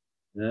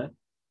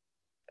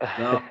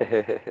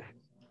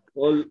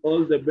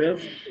 All the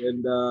best,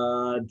 and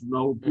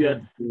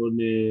tunahopia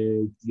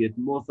tuone get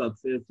more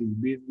success in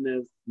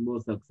business,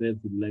 more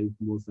success in life,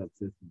 more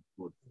success in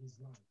sport.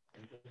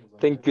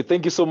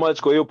 Thank you so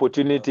much for your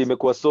opportunity.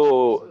 Imekuwa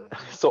so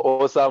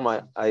awesome.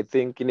 I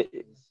think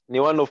ni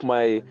one of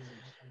my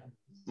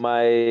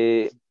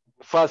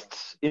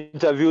first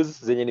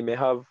interviews zenye nime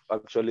have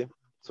actually.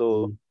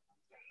 So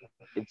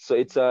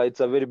it's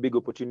a very big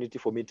opportunity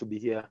for me to be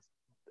here,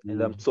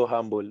 and I'm so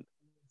humbled.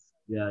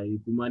 Yeah,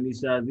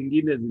 kumaanisha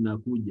zingine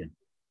zinakuja.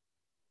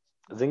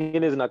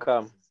 Zingine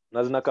zinakam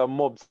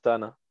mob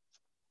sana.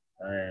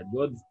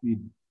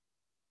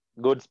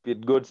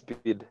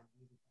 Godspeed.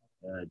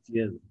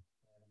 Cheers.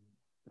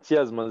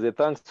 Cheers manze.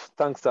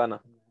 Thanks sana.